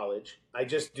in college. I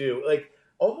just do.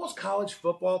 Almost college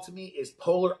football to me is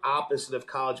polar opposite of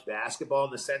college basketball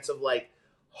in the sense of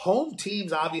home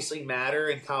teams obviously matter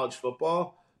in college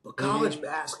football, but college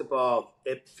basketball,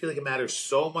 I feel like it matters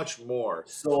so much more.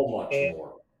 So much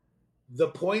more. The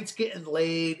points getting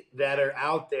laid that are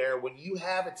out there when you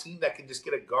have a team that can just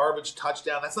get a garbage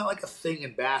touchdown, that's not like a thing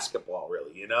in basketball,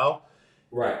 really,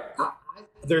 Right.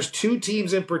 There's two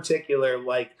teams in particular,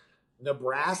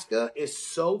 Nebraska is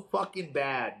so fucking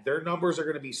bad. Their numbers are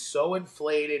going to be so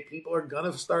inflated. People are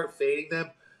going to start fading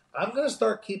them. I'm going to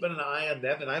start keeping an eye on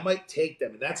them, and I might take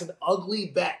them. And that's an ugly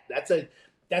bet. That's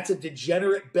a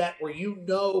degenerate bet where you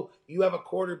have a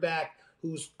quarterback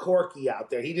who's corky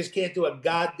out there. He just can't do a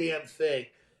goddamn thing.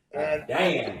 And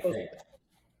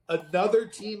another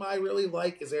team I really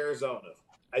like is Arizona.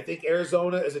 I think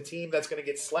Arizona is a team that's going to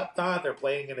get slept on. They're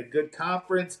playing in a good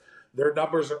conference. Their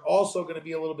numbers are also going to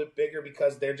be a little bit bigger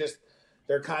because they're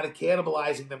kind of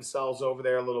cannibalizing themselves over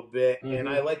there a little bit. And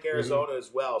I like Arizona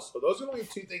as well. So those are only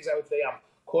two things I would say I'm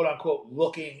quote unquote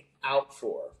looking out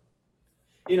for.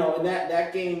 And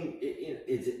that game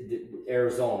is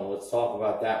Arizona. Let's talk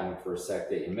about that one for a sec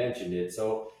that you mentioned it.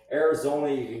 So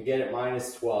Arizona, you can get it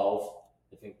 -12.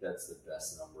 I think that's the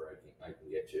best number I can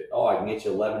get you. Oh, I can get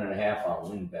you 11.5 on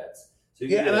win bets. So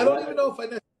and I don't even know if I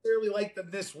necessarily like them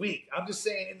this week. I'm just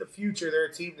saying in the future they're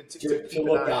a team to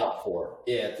look out for.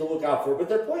 Yeah, to look out for. But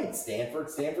they're playing Stanford.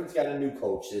 Stanford's got a new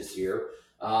coach this year.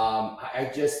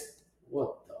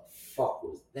 What the fuck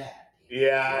was that?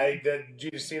 Yeah, did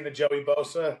you see the Joey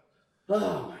Bosa?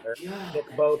 Oh my god! Nick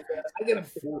Bosa. I get him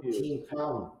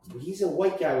 14-pound. He's a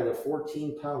white guy with a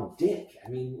 14-pound dick. I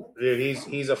mean, dude,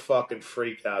 he's a fucking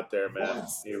freak out there, man.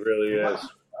 He really is.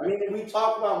 I mean, we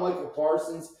talk about Michael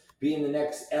Parsons being the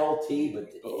next LT,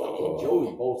 but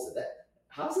Joey Bosa,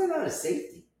 how's that not a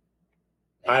safety?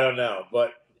 I don't know,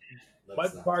 but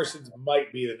Mike Parsons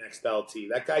might be the next LT.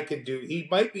 That guy could do. He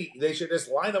might be. They should just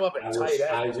line him up at tight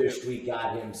end. I wish we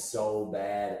got him so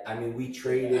bad. I mean, we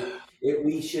traded it.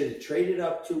 We should have traded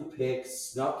up 2 picks,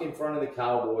 snuck in front of the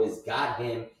Cowboys, got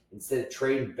him instead of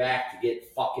trading back to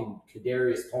get fucking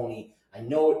Kadarius Toney. I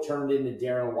know it turned into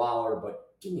Darren Waller,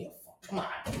 but give me a fuck. Come on,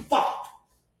 fuck.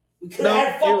 We could have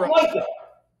had fuck Micah.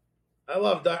 I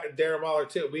love Darren Waller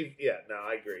too.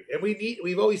 I agree. And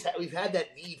we've had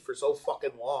that need for so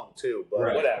fucking long too. But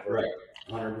whatever. Right.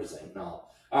 100%. No.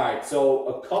 All right. So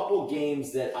a couple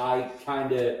games that I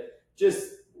kind of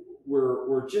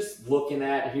we're just looking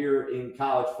at here in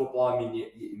college football. I mean,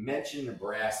 you mentioned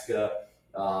Nebraska.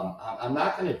 I'm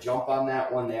not going to jump on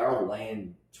that one. They are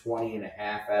laying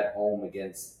 20.5 at home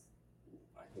against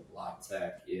I think La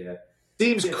Tech. Yeah.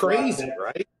 Seems crazy,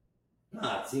 right?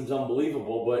 It seems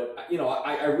unbelievable, but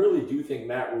I really do think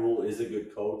Matt Rule is a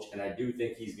good coach, and I do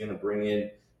think he's going to bring in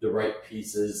the right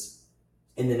pieces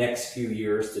in the next few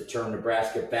years to turn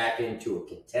Nebraska back into a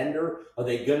contender. Are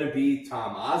they going to be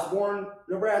Tom Osborne,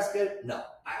 Nebraska? No,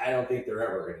 I don't think they're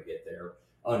ever going to get there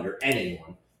under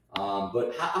anyone.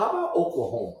 But how about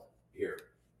Oklahoma here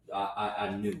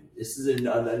on noon? This is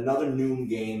another noon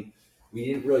game. We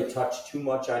didn't really touch too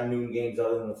much on noon games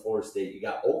other than the Florida State. You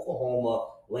got Oklahoma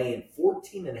laying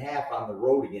 14.5 on the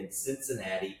road against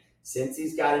Cincinnati.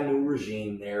 Cincy's got a new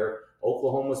regime there.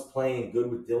 Oklahoma's playing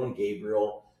good with Dylan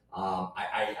Gabriel.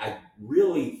 I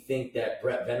really think that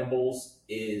Brett Venables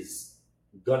is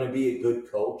going to be a good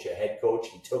coach, a head coach.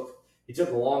 He took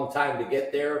a long time to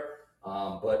get there.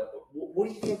 But what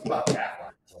do you think about that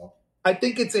one, Tom? I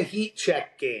think it's a heat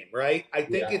check game, right? I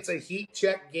think it's a heat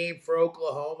check game for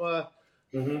Oklahoma.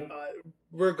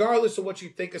 Regardless of what you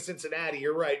think of Cincinnati,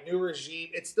 you're right. New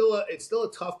regime. It's still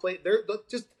a tough play. They're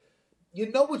just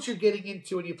what you're getting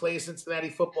into when you play a Cincinnati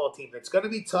football team. It's going to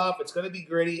be tough. It's going to be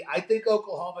gritty. I think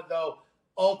Oklahoma, though,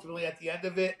 ultimately at the end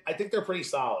of it, I think they're pretty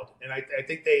solid, and I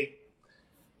think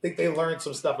they learned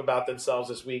some stuff about themselves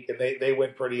this week, and they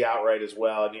win pretty outright as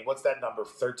well. I mean, what's that number?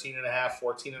 13.5,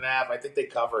 14.5? I think they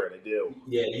cover it. I do.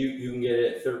 Yeah, you can get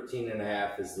it at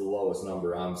 13.5 is the lowest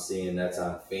number I'm seeing. That's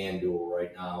on FanDuel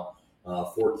right now.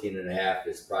 14.5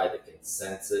 is probably the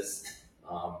consensus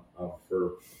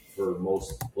for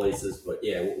most places. But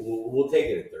yeah, we'll take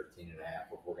it at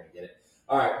 13.5 if we're going to get it.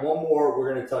 All right, one more.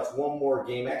 We're going to touch one more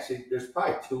game. Actually, there's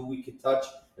probably 2 we could touch,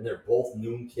 and they're both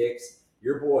noon kicks.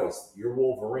 Your boys, your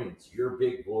Wolverines, your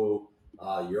Big Blue,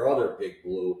 your other Big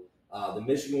Blue, The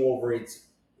Michigan Wolverines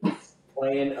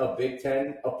playing a Big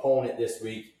Ten opponent this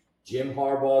week. Jim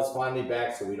Harbaugh is finally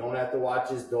back, so we don't have to watch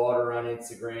his daughter on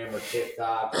Instagram or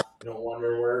TikTok. We don't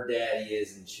wonder where her daddy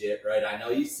is and shit, right? I know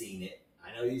you've seen it.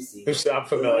 I'm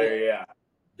familiar, yeah.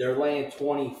 They're laying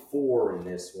 24 in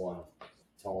this one,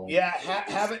 Tony. Yeah,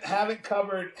 haven't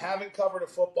covered a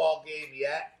football game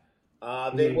yet.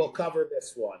 They will cover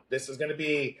this one. This is going to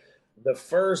be the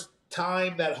first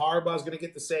time that Harbaugh's going to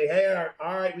get to say, hey,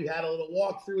 all right, we had a little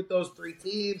walkthrough with those three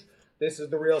teams. This is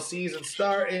the real season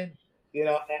starting. You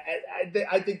know,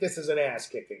 I think this is an ass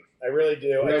kicking. I really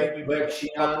do. Greg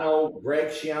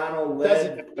Schiano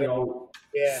led,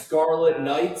 Scarlet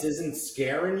Knights isn't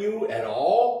scaring you at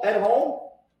all at home?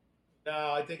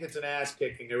 No, I think it's an ass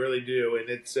kicking. I really do. And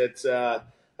it's I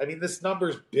mean, this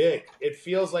number's big. It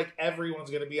feels like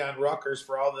everyone's going to be on Rutgers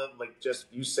for all the, like, just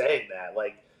you saying that.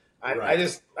 Like, I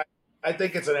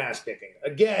think it's an ass kicking.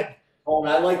 Again. Oh,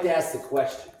 and I like to ask the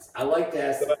questions.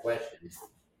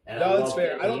 And no, that's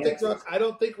fair. I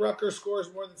don't think Rutgers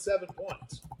scores more than 7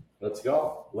 points. Let's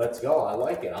go. I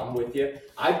like it. I'm with you.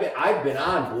 I've been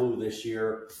on blue this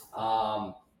year.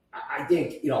 I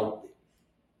think,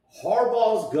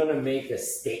 Harbaugh's going to make a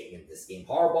statement this game.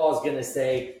 Harbaugh's going to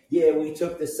say, yeah, we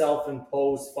took the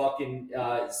self-imposed fucking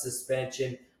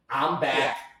suspension. I'm back.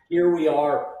 Yeah. Here we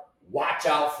are. Watch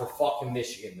out for fucking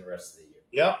Michigan the rest of the year.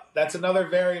 Yep, that's another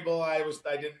variable I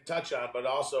didn't touch on, but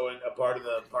also a part of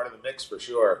the mix for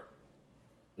sure.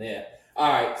 Yeah. All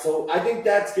right, so I think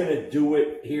that's going to do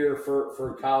it here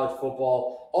for college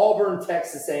football. Auburn,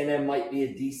 Texas A&M might be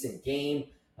a decent game,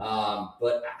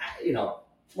 but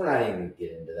we're not even going to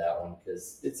get into that one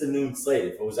because it's a noon slate.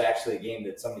 If it was actually a game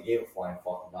that somebody gave a flying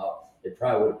fuck about, they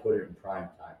probably would have put it in prime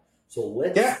time. So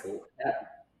let's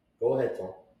go ahead,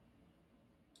 Tom.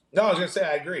 No, I was going to say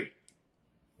I agree.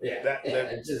 Yeah,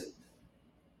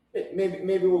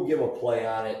 maybe we'll give a play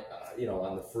on it,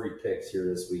 on the free picks here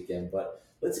this weekend. But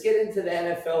let's get into the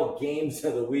NFL games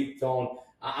of the week, Tone.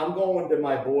 I'm going to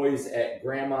my boys at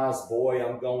Grandma's Boy.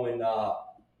 I'm going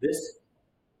this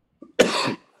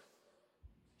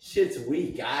shit's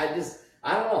weak. I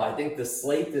don't know. I think the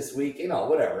slate this week,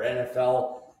 whatever,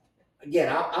 NFL.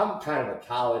 Again, I'm kind of a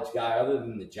college guy other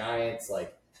than the Giants.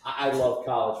 Like, I love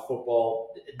college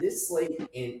football. This slate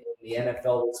in the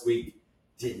NFL this week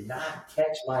did not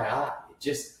catch my eye.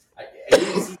 I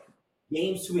didn't see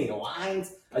games too many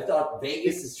lines. I thought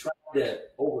Vegas is trying to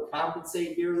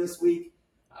overcompensate here this week.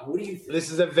 What do you think?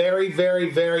 This is a very, very,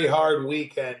 very hard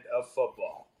weekend of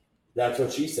football. That's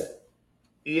what she said.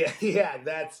 Yeah,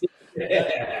 that's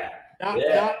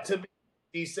not to me.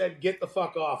 He said, "Get the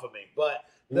fuck off of me." But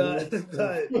the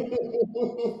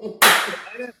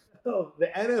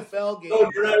NFL game.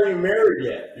 No, you're not even married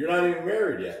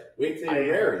yet. Wait till you're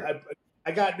married.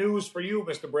 I got news for you,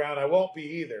 Mr. Brown. I won't be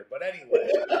either. But anyway,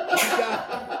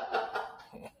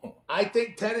 I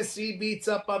think Tennessee beats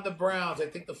up on the Browns. I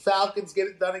think the Falcons get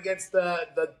it done against the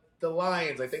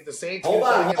Lions. I think the Saints. Hold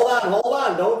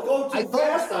on. Don't go too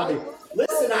fast on me.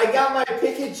 Listen, I got my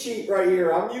picking sheet right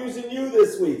here. I'm using you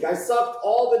this week. I sucked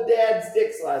all the dad's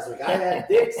dicks last week. I had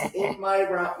dicks in and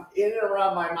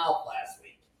around my mouth last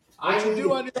week. What you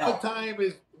do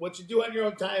on your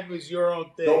own time is your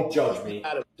own thing. Don't judge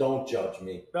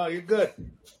me. No, you're good.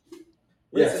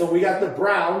 Listen. Yeah, so we got the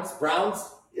Browns.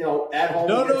 At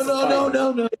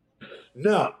home.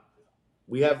 No.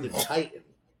 We have the Titans.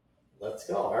 Let's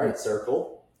go. All right,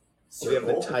 circle. We have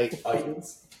the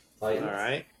Titans. All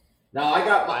right. Now I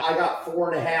got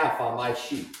 4.5 on my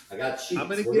sheet. I got sheets.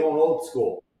 We're going old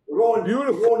school. We're going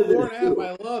beautiful. We're going to 4.5.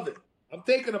 I love it. I'm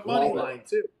taking a money line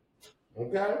too.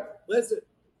 Okay. Listen.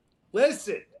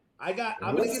 I'm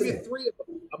going to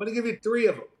give you 3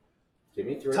 of them. Give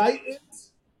me 3.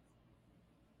 Titans,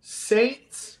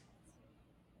 Saints.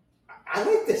 I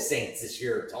like the Saints this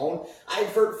year, Tone.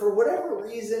 For whatever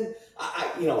reason,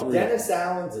 Dennis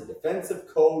Allen's a defensive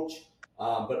coach,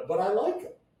 but I like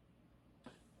him.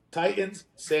 Titans,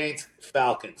 Saints,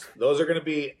 Falcons. Those are going to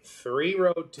be 3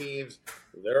 road teams.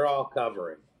 They're all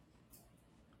covering.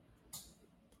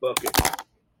 Book it.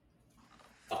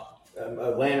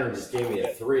 Lantern just gave me a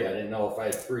 3. I didn't know if I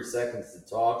had 3 seconds to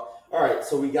talk. All right,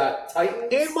 so we got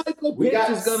Titans. And Michael Pitts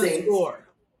is going to score.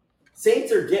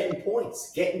 Saints are getting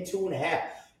points, getting 2.5.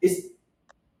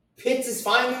 Pitts is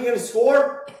finally going to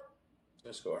score? Going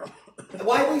to score.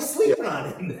 Why are we sleeping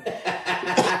on him?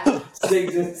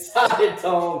 Sigs inside,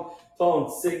 Tone.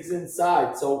 Sigs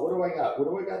inside. So what do I got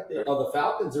there? Oh, the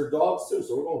Falcons are dogs too.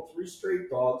 So we're going 3 straight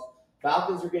dogs.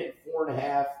 Falcons are getting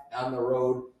 4.5 on the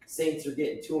road. Saints are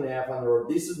getting 2.5 on the road.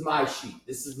 This is my sheet.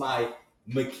 This is my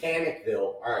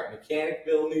Mechanicville. All right,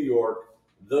 Mechanicville, New York.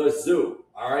 The Zoo.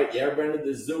 All right, you ever been to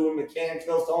the zoo in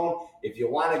Mechanicsville, Tone? If you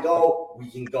want to go, we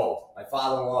can go. My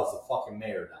father-in-law is the fucking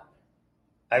mayor down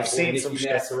there. I've seen some Nicky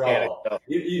shit. Massarello.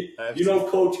 You know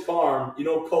Coach Carm. You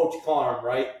know Coach Carm,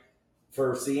 right?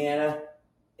 For Sienna.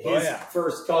 His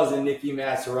first cousin, Nicky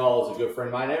Massarello, is a good friend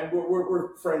of mine. And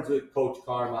we're friends with Coach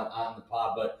Carm on the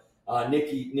pod, but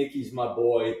Nicky's my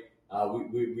boy.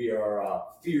 We are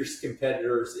fierce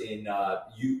competitors in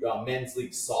men's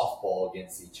league softball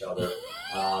against each other.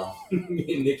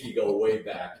 Me and Nicky go way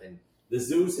back, and the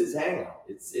zoo's his hangout.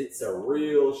 It's a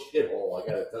real shithole, I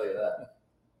gotta tell you that.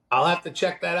 I'll have to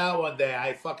check that out one day.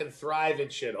 I fucking thrive in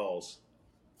shitholes.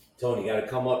 Tony, you got to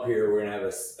come up here. We're gonna have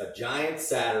a giant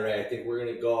Saturday. I think we're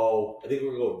gonna go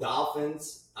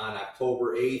Dolphins on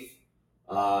October 8th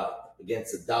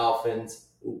against the Dolphins.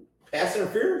 Ooh, pass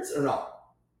interference or no?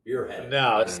 You're ahead.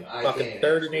 No, it's fucking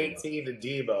 3rd and 18 to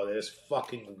Debo. They just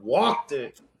fucking walked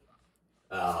it.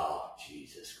 Oh,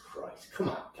 Jesus Christ. Come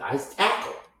on, guys.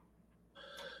 Tackle.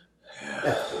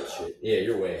 That's bullshit. Yeah,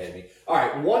 you're way ahead of me. All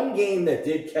right, one game that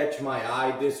did catch my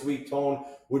eye this week, Tone,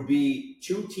 would be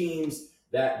two teams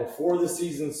that before the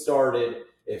season started,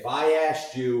 if I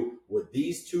asked you, would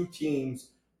these two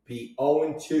teams be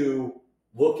 0-2,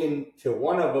 looking to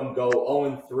one of them go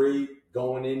 0-3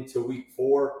 going into week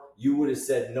 4, you would have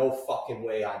said no fucking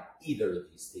way on either of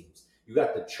these teams. You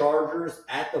got the Chargers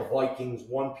at the Vikings,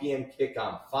 1 p.m. kick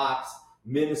on Fox.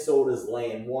 Minnesota's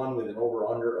laying 1 with an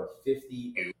over-under of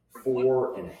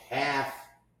 54.5.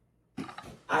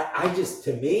 I just,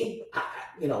 to me,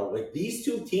 like these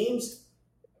two teams,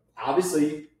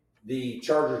 obviously the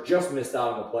Chargers just missed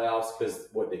out on the playoffs because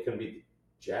they couldn't beat the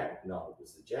Jack? No, it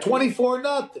was the Jack. 24-0.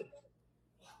 What the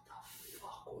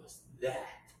fuck was that?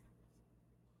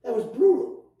 That was brutal.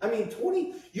 I mean,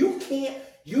 you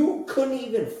couldn't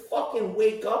even fucking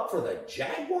wake up for the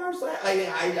Jaguars.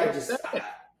 I just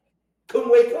couldn't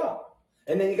wake up.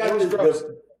 And then you got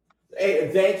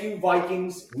hey, thank you,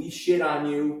 Vikings. We shit on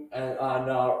you on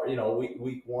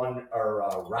week 1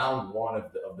 or round 1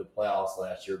 of the playoffs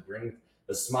last year. Bring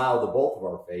a smile to both of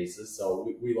our faces, so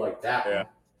we like that. Yeah.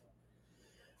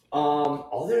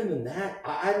 Other than that,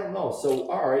 I don't know. So,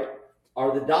 all right,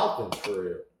 are the Dolphins for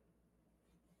real?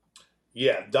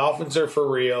 Yeah, Dolphins are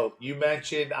for real. You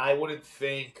mentioned I wouldn't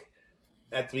think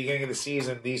at the beginning of the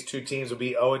season these two teams would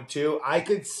be 0-2. I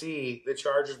could see the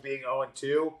Chargers being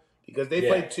 0-2 because they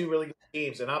played two really good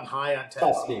teams, and I'm high on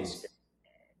Tennessee.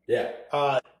 Yeah.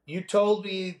 You told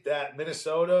me that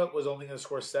Minnesota was only going to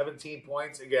score 17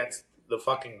 points against the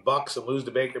fucking Bucks and lose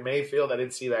to Baker Mayfield. I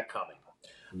didn't see that coming.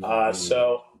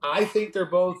 So I think they're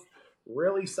both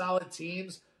really solid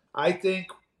teams. I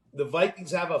think the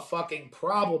Vikings have a fucking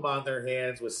problem on their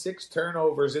hands with 6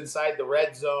 turnovers inside the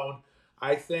red zone.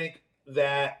 I think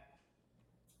that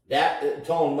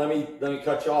Tone, let me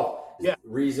cut you off. Yeah.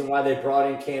 Reason why they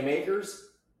brought in Cam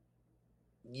Akers?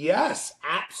 Yes,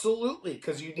 absolutely.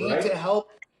 Because you need to help.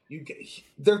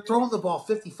 They're throwing the ball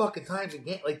 50 fucking times a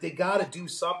game. Like, they got to do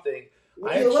something.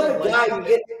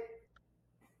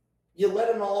 You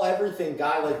let an all-everything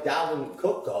guy like Dalvin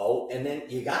Cook go, and then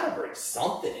you got to bring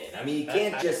something in. I mean, you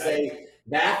can't just say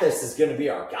Mathis is going to be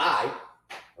our guy.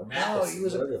 Or Mathis, no, he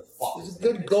was a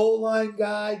good goal line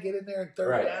guy. Get in there and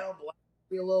third down, block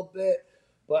me a little bit.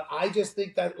 But I just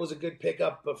think that was a good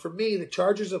pickup. But for me, the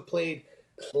Chargers have played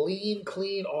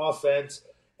clean offense,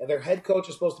 and their head coach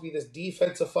is supposed to be this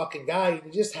defensive fucking guy, and he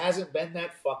just hasn't been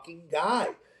that fucking guy.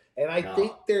 And I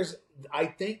think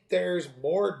there's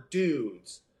more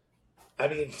dudes. I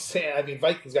mean,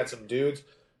 Vikings got some dudes,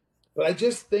 but I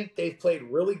just think they've played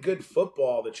really good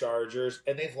football, the Chargers,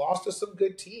 and they've lost to some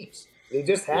good teams. They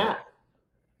just have.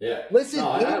 Yeah. Listen,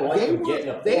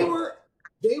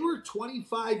 they were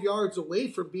 25 yards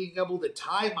away from being able to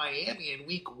tie Miami in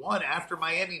week 1 after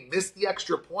Miami missed the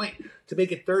extra point to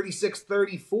make it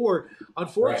 36-34.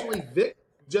 Unfortunately, Vic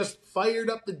just fired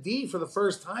up the D for the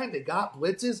first time. They got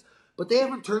blitzes, but they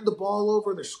haven't turned the ball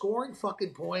over. They're scoring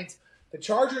fucking points. The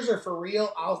Chargers are for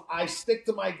real. I stick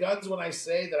to my guns when I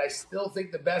say that I still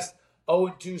think the best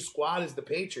 0-2 squad is the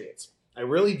Patriots. I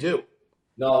really do.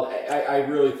 No, I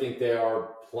really think they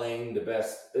are playing the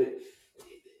best.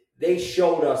 They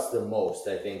showed us the most,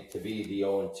 I think, to be the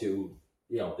 0-2,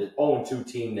 the 0-2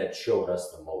 team that showed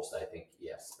us the most, I think,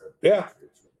 yes. Yeah.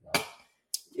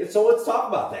 So let's talk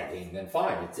about that game then.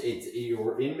 Fine. It's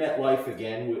you're in MetLife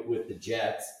again with the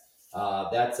Jets.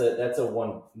 That's a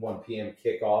 1 p.m.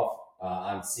 kickoff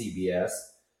on CBS.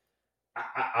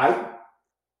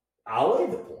 I'll lay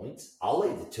the points. I'll lay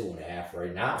the 2.5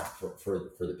 right now for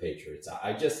the Patriots.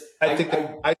 I think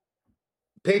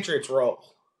Patriots roll.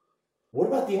 What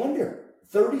about the under?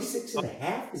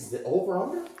 36.5 is the over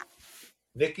under?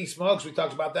 Nicky Smokes, we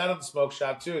talked about that on the Smoke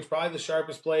Shop too. It's probably the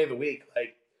sharpest play of the week.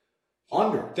 Like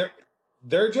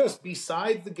they're just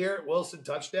besides the Garrett Wilson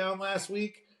touchdown last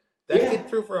week. That kid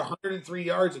threw for 103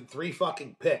 yards and 3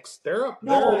 fucking picks. They're up.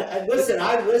 Listen,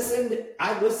 I listened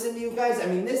to you guys. I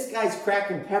mean, this guy's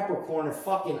cracking peppercorn at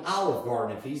fucking Olive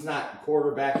Garden if he's not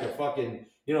quarterback of fucking,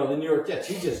 the New York Jets.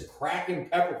 He's just cracking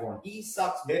peppercorn. He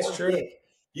sucks more dick.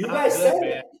 You guys said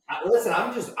it. Listen,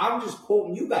 I'm just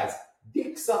quoting you guys.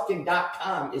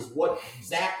 Dicksucking.com is what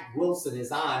Zach Wilson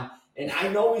is on. And I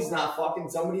know he's not fucking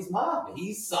somebody's mom.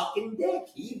 He's sucking dick.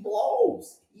 He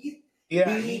blows. He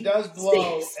does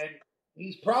blow, and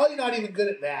he's probably not even good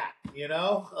at that,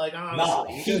 Like,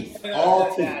 honestly.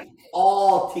 No,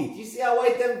 all teeth. You see how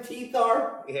white them teeth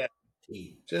are? Yeah.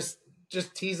 Teeth. Just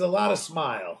he's a lot of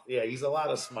smile. Yeah, he's a lot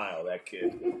of smile, that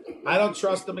kid. I don't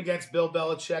trust him against Bill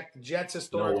Belichick. The Jets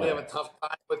historically have a tough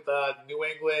time with New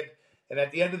England. And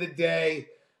at the end of the day,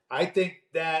 I think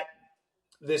that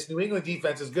this New England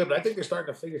defense is good, but I think they're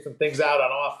starting to figure some things out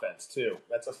on offense, too.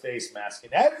 That's a face mask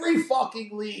in every fucking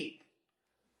league.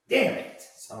 Damn it.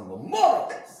 Son of a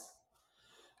mother.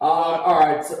 All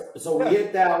right, so we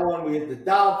hit that one. We hit the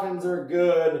Dolphins are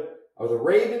good. Are the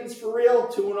Ravens for real?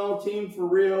 2-0 team for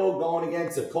real? Going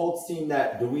against a Colts team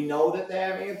do we know that they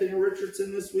have Anthony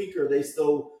Richardson this week, or are they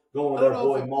still going with their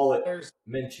boy Mullet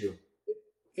Minshew?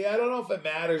 Yeah, I don't know if it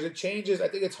matters. It changes. I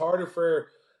think it's harder for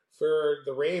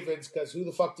the Ravens because who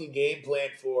the fuck do you game plan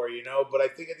for, But I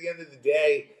think at the end of the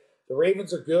day, the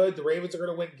Ravens are good. The Ravens are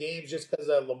going to win games just because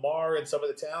of Lamar and some of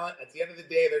the talent. At the end of the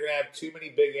day, they're going to have too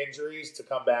many big injuries to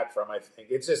come back from, I think.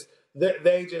 It's just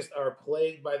they just are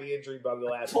plagued by the injury bug the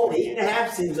last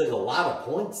 8.5 seems like a lot of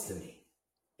points to me.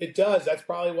 It does. That's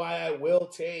probably why I will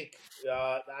take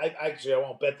I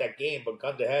won't bet that game, but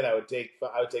gun to head, I would take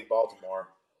Baltimore.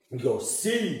 We go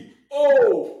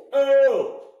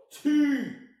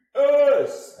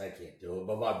COLTS. I can't do it,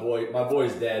 but my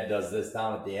boy's dad does this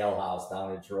down at the Ale House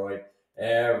down in Troy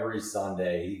every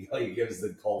Sunday. He gives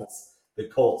the Colts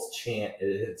chant.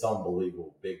 It's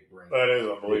unbelievable. Big brain. That is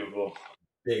unbelievable.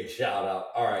 Big shout out.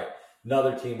 All right,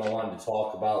 another team I wanted to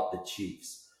talk about: the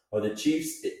Chiefs. Are the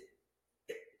Chiefs?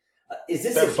 Is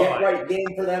this a get right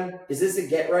game for them? Is this a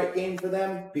get right game for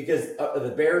them? Because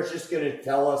the Bears just going to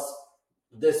tell us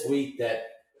this week that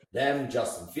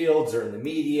Justin Fields are in the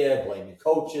media, blaming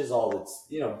coaches, all this,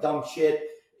 dumb shit.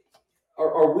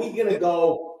 Are we going to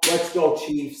go, let's go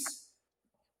Chiefs?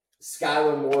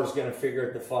 Skylar Moore is going to figure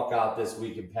it the fuck out this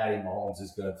week, and Patty Mahomes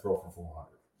is going to throw for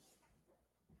 400.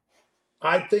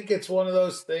 I think it's one of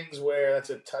those things where that's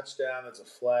a touchdown, that's a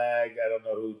flag. I don't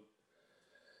know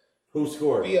who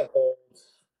scored. Be a hold.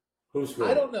 Who scored?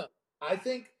 I don't know. I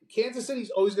think Kansas City's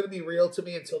always going to be real to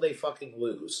me until they fucking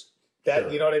lose.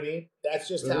 You know what I mean? That's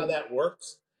just how that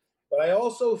works. But I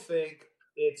also think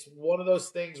it's one of those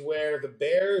things where the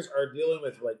Bears are dealing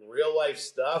with like real life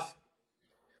stuff.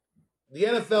 The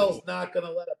NFL's not going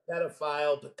to let a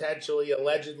pedophile potentially,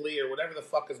 allegedly, or whatever the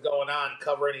fuck is going on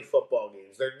cover any football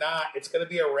games. They're not. It's going to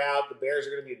be a rout. The Bears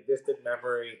are going to be a distant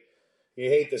memory. You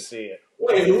hate to see it.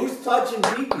 Wait, who's touching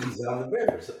peepees on the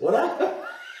Bears? What happened?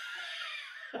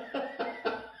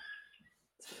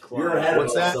 You're ahead of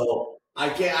us, so I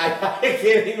can't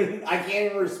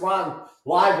even respond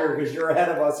live here because you're ahead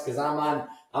of us because I'm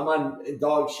on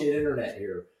dog shit internet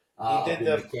here. He did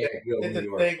the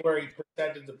thing where he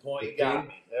pretended to point. He got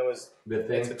me. It's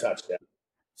a touchdown.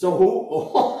 So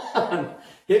hold on,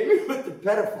 hit me with the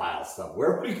pedophile stuff.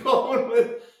 Where are we going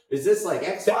with? Is this like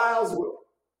X-Files?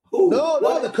 Who? No.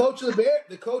 The coach of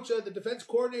the defense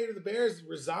coordinator of the Bears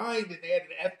resigned, and they had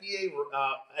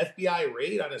an FBI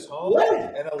raid on his home.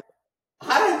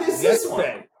 How did I miss this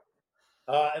one?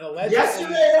 And allegedly,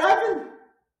 yesterday it happened.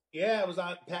 Yeah, it was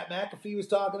on. Pat McAfee was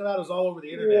talking about it. It was all over the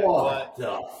internet. What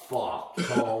the fuck,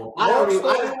 Cole? I didn't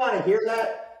want to hear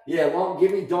that. Yeah,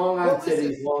 give me dong on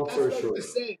titties. Long story short,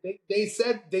 they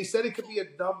said it could be a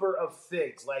number of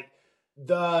things, like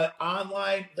the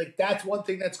online, like that's one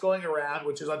thing that's going around,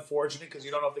 which is unfortunate because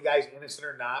you don't know if the guy's innocent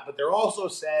or not. But they're also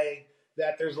saying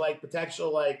that there's like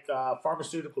potential like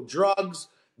pharmaceutical drugs,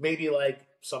 maybe like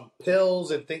some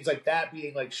pills and things like that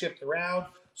being like shipped around.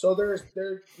 So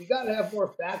you got to have more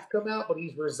facts come out, but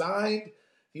he's resigned.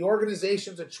 The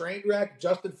organization's a train wreck.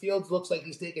 Justin Fields looks like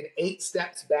he's taken 8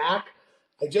 steps back.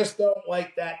 I just don't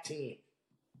like that team.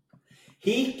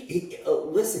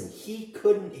 Listen, he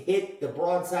couldn't hit the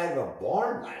broadside of a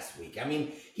barn last week. I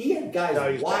mean, he had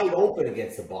guys wide open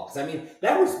against the Bucs. I mean,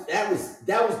 that was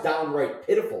downright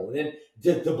pitiful. And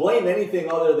then to blame anything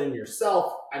other than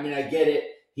yourself, I mean, I get it.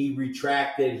 He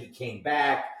retracted. He came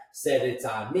back. Said it's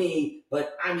on me,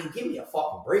 but I mean, give me a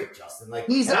fucking break, Justin. Like,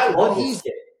 I love this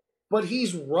kid. But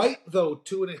he's right, though,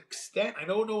 to an extent. I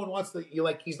know no one wants to,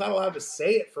 he's not allowed to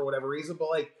say it for whatever reason,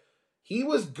 but, he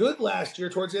was good last year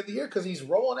towards the end of the year because he's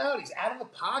rolling out. He's out of the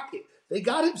pocket. They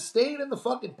got him staying in the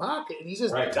fucking pocket, and he's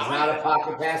just right. He's not a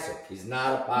pocket passer. He's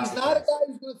not a a guy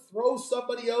who's going to throw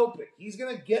somebody open. He's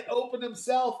going to get open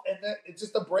himself, and it's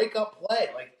just a breakup play.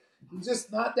 He's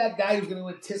just not that guy who's going to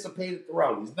anticipate a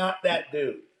throw. He's not that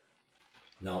dude.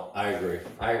 No, I agree.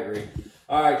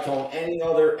 All right, Tone, any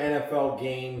other NFL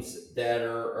games that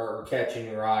are catching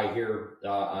your eye here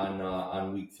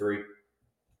on week 3?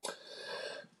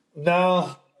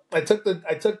 No, I took the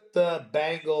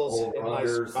Bengals in my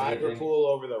Unders, survivor pool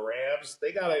over the Rams.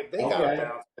 They got to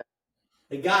bounce back.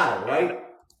 They got it, right?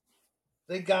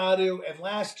 They got to. And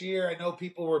last year, I know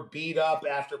people were beat up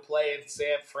after playing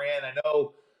San Fran.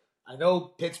 I know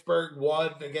Pittsburgh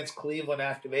won against Cleveland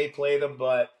after they played them,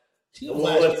 but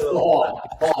let's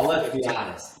be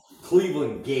honest.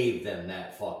 Cleveland gave them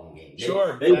that fucking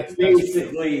game. They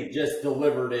basically just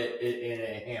delivered it in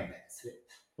a hammock.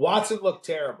 Watson looked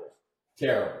terrible.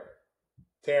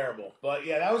 Terrible. But,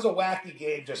 yeah, that was a wacky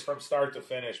game just from start to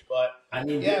finish. But, I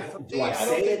mean, do I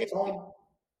say it, Tom?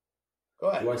 Go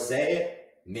ahead. Do I say it?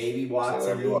 Maybe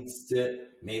Watson needs to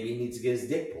get his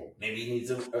dick pulled. Maybe he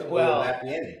needs a happy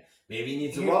ending. Maybe he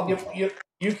needs a rub.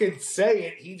 You can say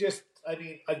it. He just,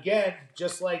 again,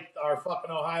 just like our fucking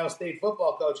Ohio State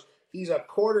football coach, he's a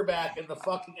quarterback in the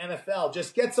fucking NFL.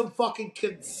 Just get some fucking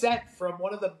consent from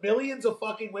one of the millions of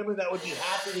fucking women that would be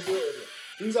happy to do it with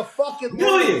you. He's a fucking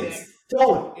millions.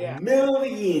 Don't. Yeah.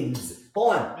 Millions.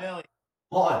 Hold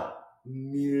on.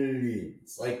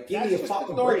 Millions. Give me a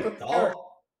fucking break, dog.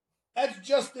 That's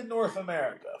just in North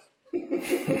America.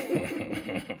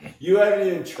 You haven't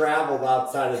even traveled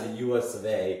outside of the US of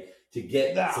A to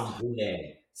get some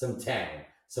punani, some tang,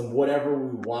 some whatever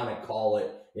we want to call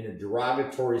it in a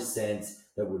derogatory sense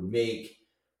that would make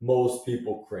most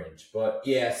people cringe. But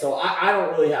yeah, so I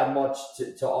don't really have much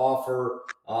to offer.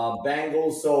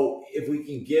 Bengals, so if we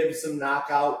can give some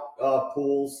knockout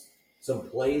pools, some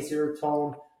plays here,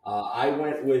 Tone. I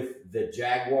went with the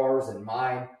Jaguars in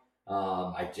mine.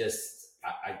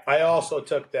 I also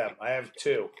took them. I have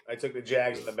 2. I took the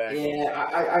Jags and the Bengals. Yeah,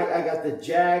 I got the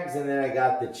Jags and then I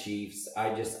got the Chiefs.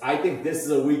 I think this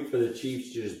is a week for the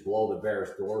Chiefs to just blow the Bears'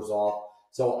 doors off.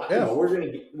 So we're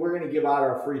gonna give out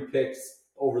our free picks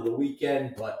over the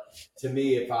weekend. But to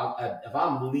me, if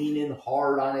I'm leaning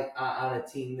hard on a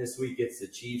team this week, it's the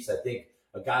Chiefs. I think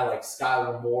a guy like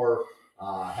Skylar Moore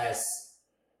has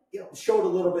showed a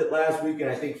little bit last week, and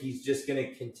I think he's just going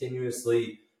to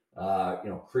continuously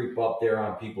creep up there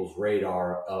on people's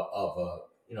radar of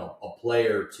a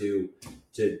player to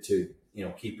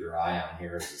keep your eye on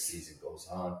here as the season goes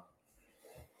on.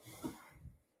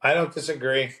 I don't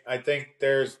disagree. I think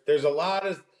there's a lot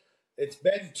of. It's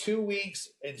been 2 weeks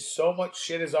and so much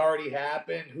shit has already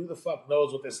happened. Who the fuck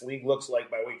knows what this league looks like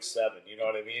by week 7? You know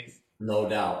what I mean? No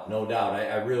doubt.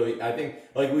 I think,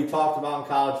 like we talked about in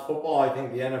college football, I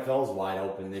think the NFL is wide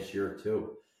open this year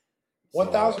too.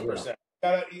 1,000%.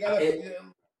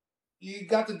 You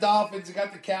got the Dolphins, you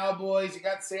got the Cowboys, you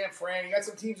got San Fran, you got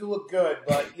some teams who look good,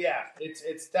 but yeah,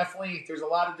 it's definitely there's a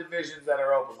lot of divisions that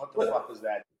are open. What the fuck was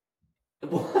that?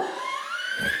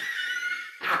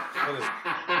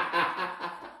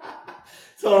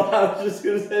 So I was just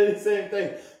gonna say the same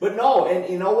thing, but no. And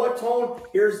you know what, Tone?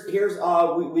 Here's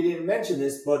we didn't mention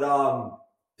this, but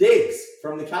Diggs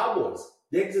from the Cowboys.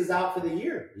 Diggs is out for the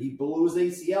year. He blew his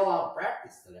ACL out in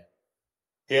practice today.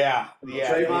 Yeah.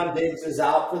 Trayvon Diggs is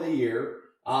out for the year.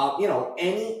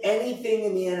 Anything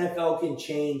in the NFL can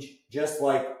change just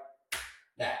like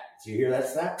that. Do you hear that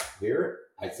snap? Hear it?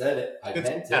 I said it. I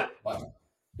meant it. But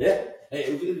yeah.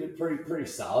 It was pretty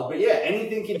solid, but yeah,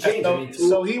 anything can change.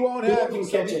 So he won't have,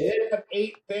 catch a hit. Have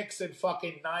 8 picks and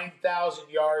fucking 9,000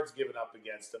 yards given up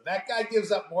against him. That guy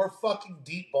gives up more fucking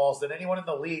deep balls than anyone in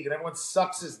the league, and everyone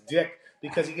sucks his dick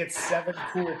because he gets 7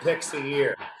 cool picks a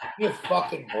year. Give me a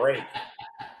fucking break.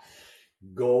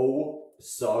 Go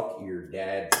suck your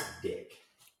dad's dick.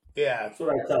 Yeah, that's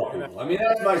what I tell people. I mean,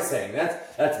 that's my saying.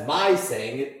 That's my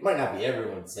saying. It might not be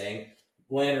everyone's saying.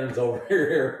 Lantern's over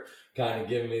here. Kind of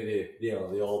giving me the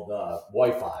old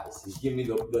wife eyes. He's giving me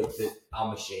the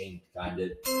I'm ashamed kind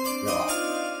of.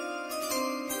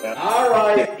 Yeah. All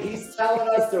right, he's telling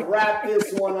us to wrap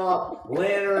this one up.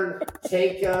 Lantern,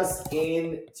 take us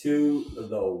into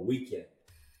the weekend.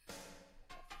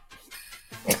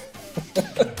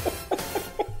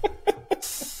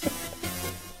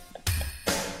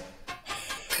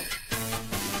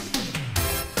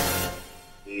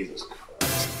 Jesus Christ.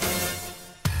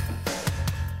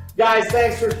 Guys,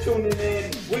 thanks for tuning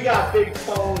in. We got Big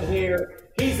Tone here.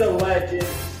 He's a legend.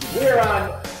 We're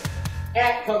on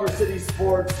at Cover City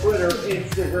Sports, Twitter,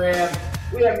 Instagram.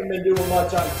 We haven't been doing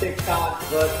much on TikTok,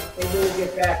 but maybe we'll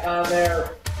get back on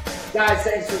there. Guys,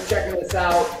 thanks for checking us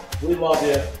out. We love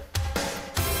you.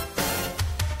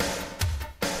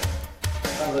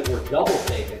 Sounds like we're double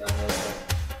taking on this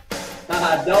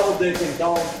one. Double dicking,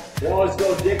 don't. We always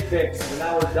go dick pics, but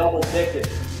now we're double dicking.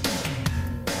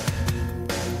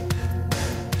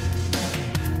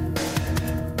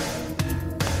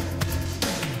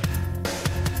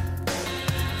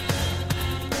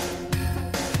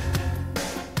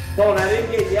 Tone, I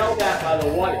didn't get yelled at by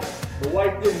the wife. The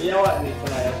wife didn't yell at me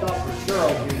tonight. I thought for sure I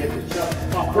was going to get the shut the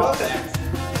fuck up next.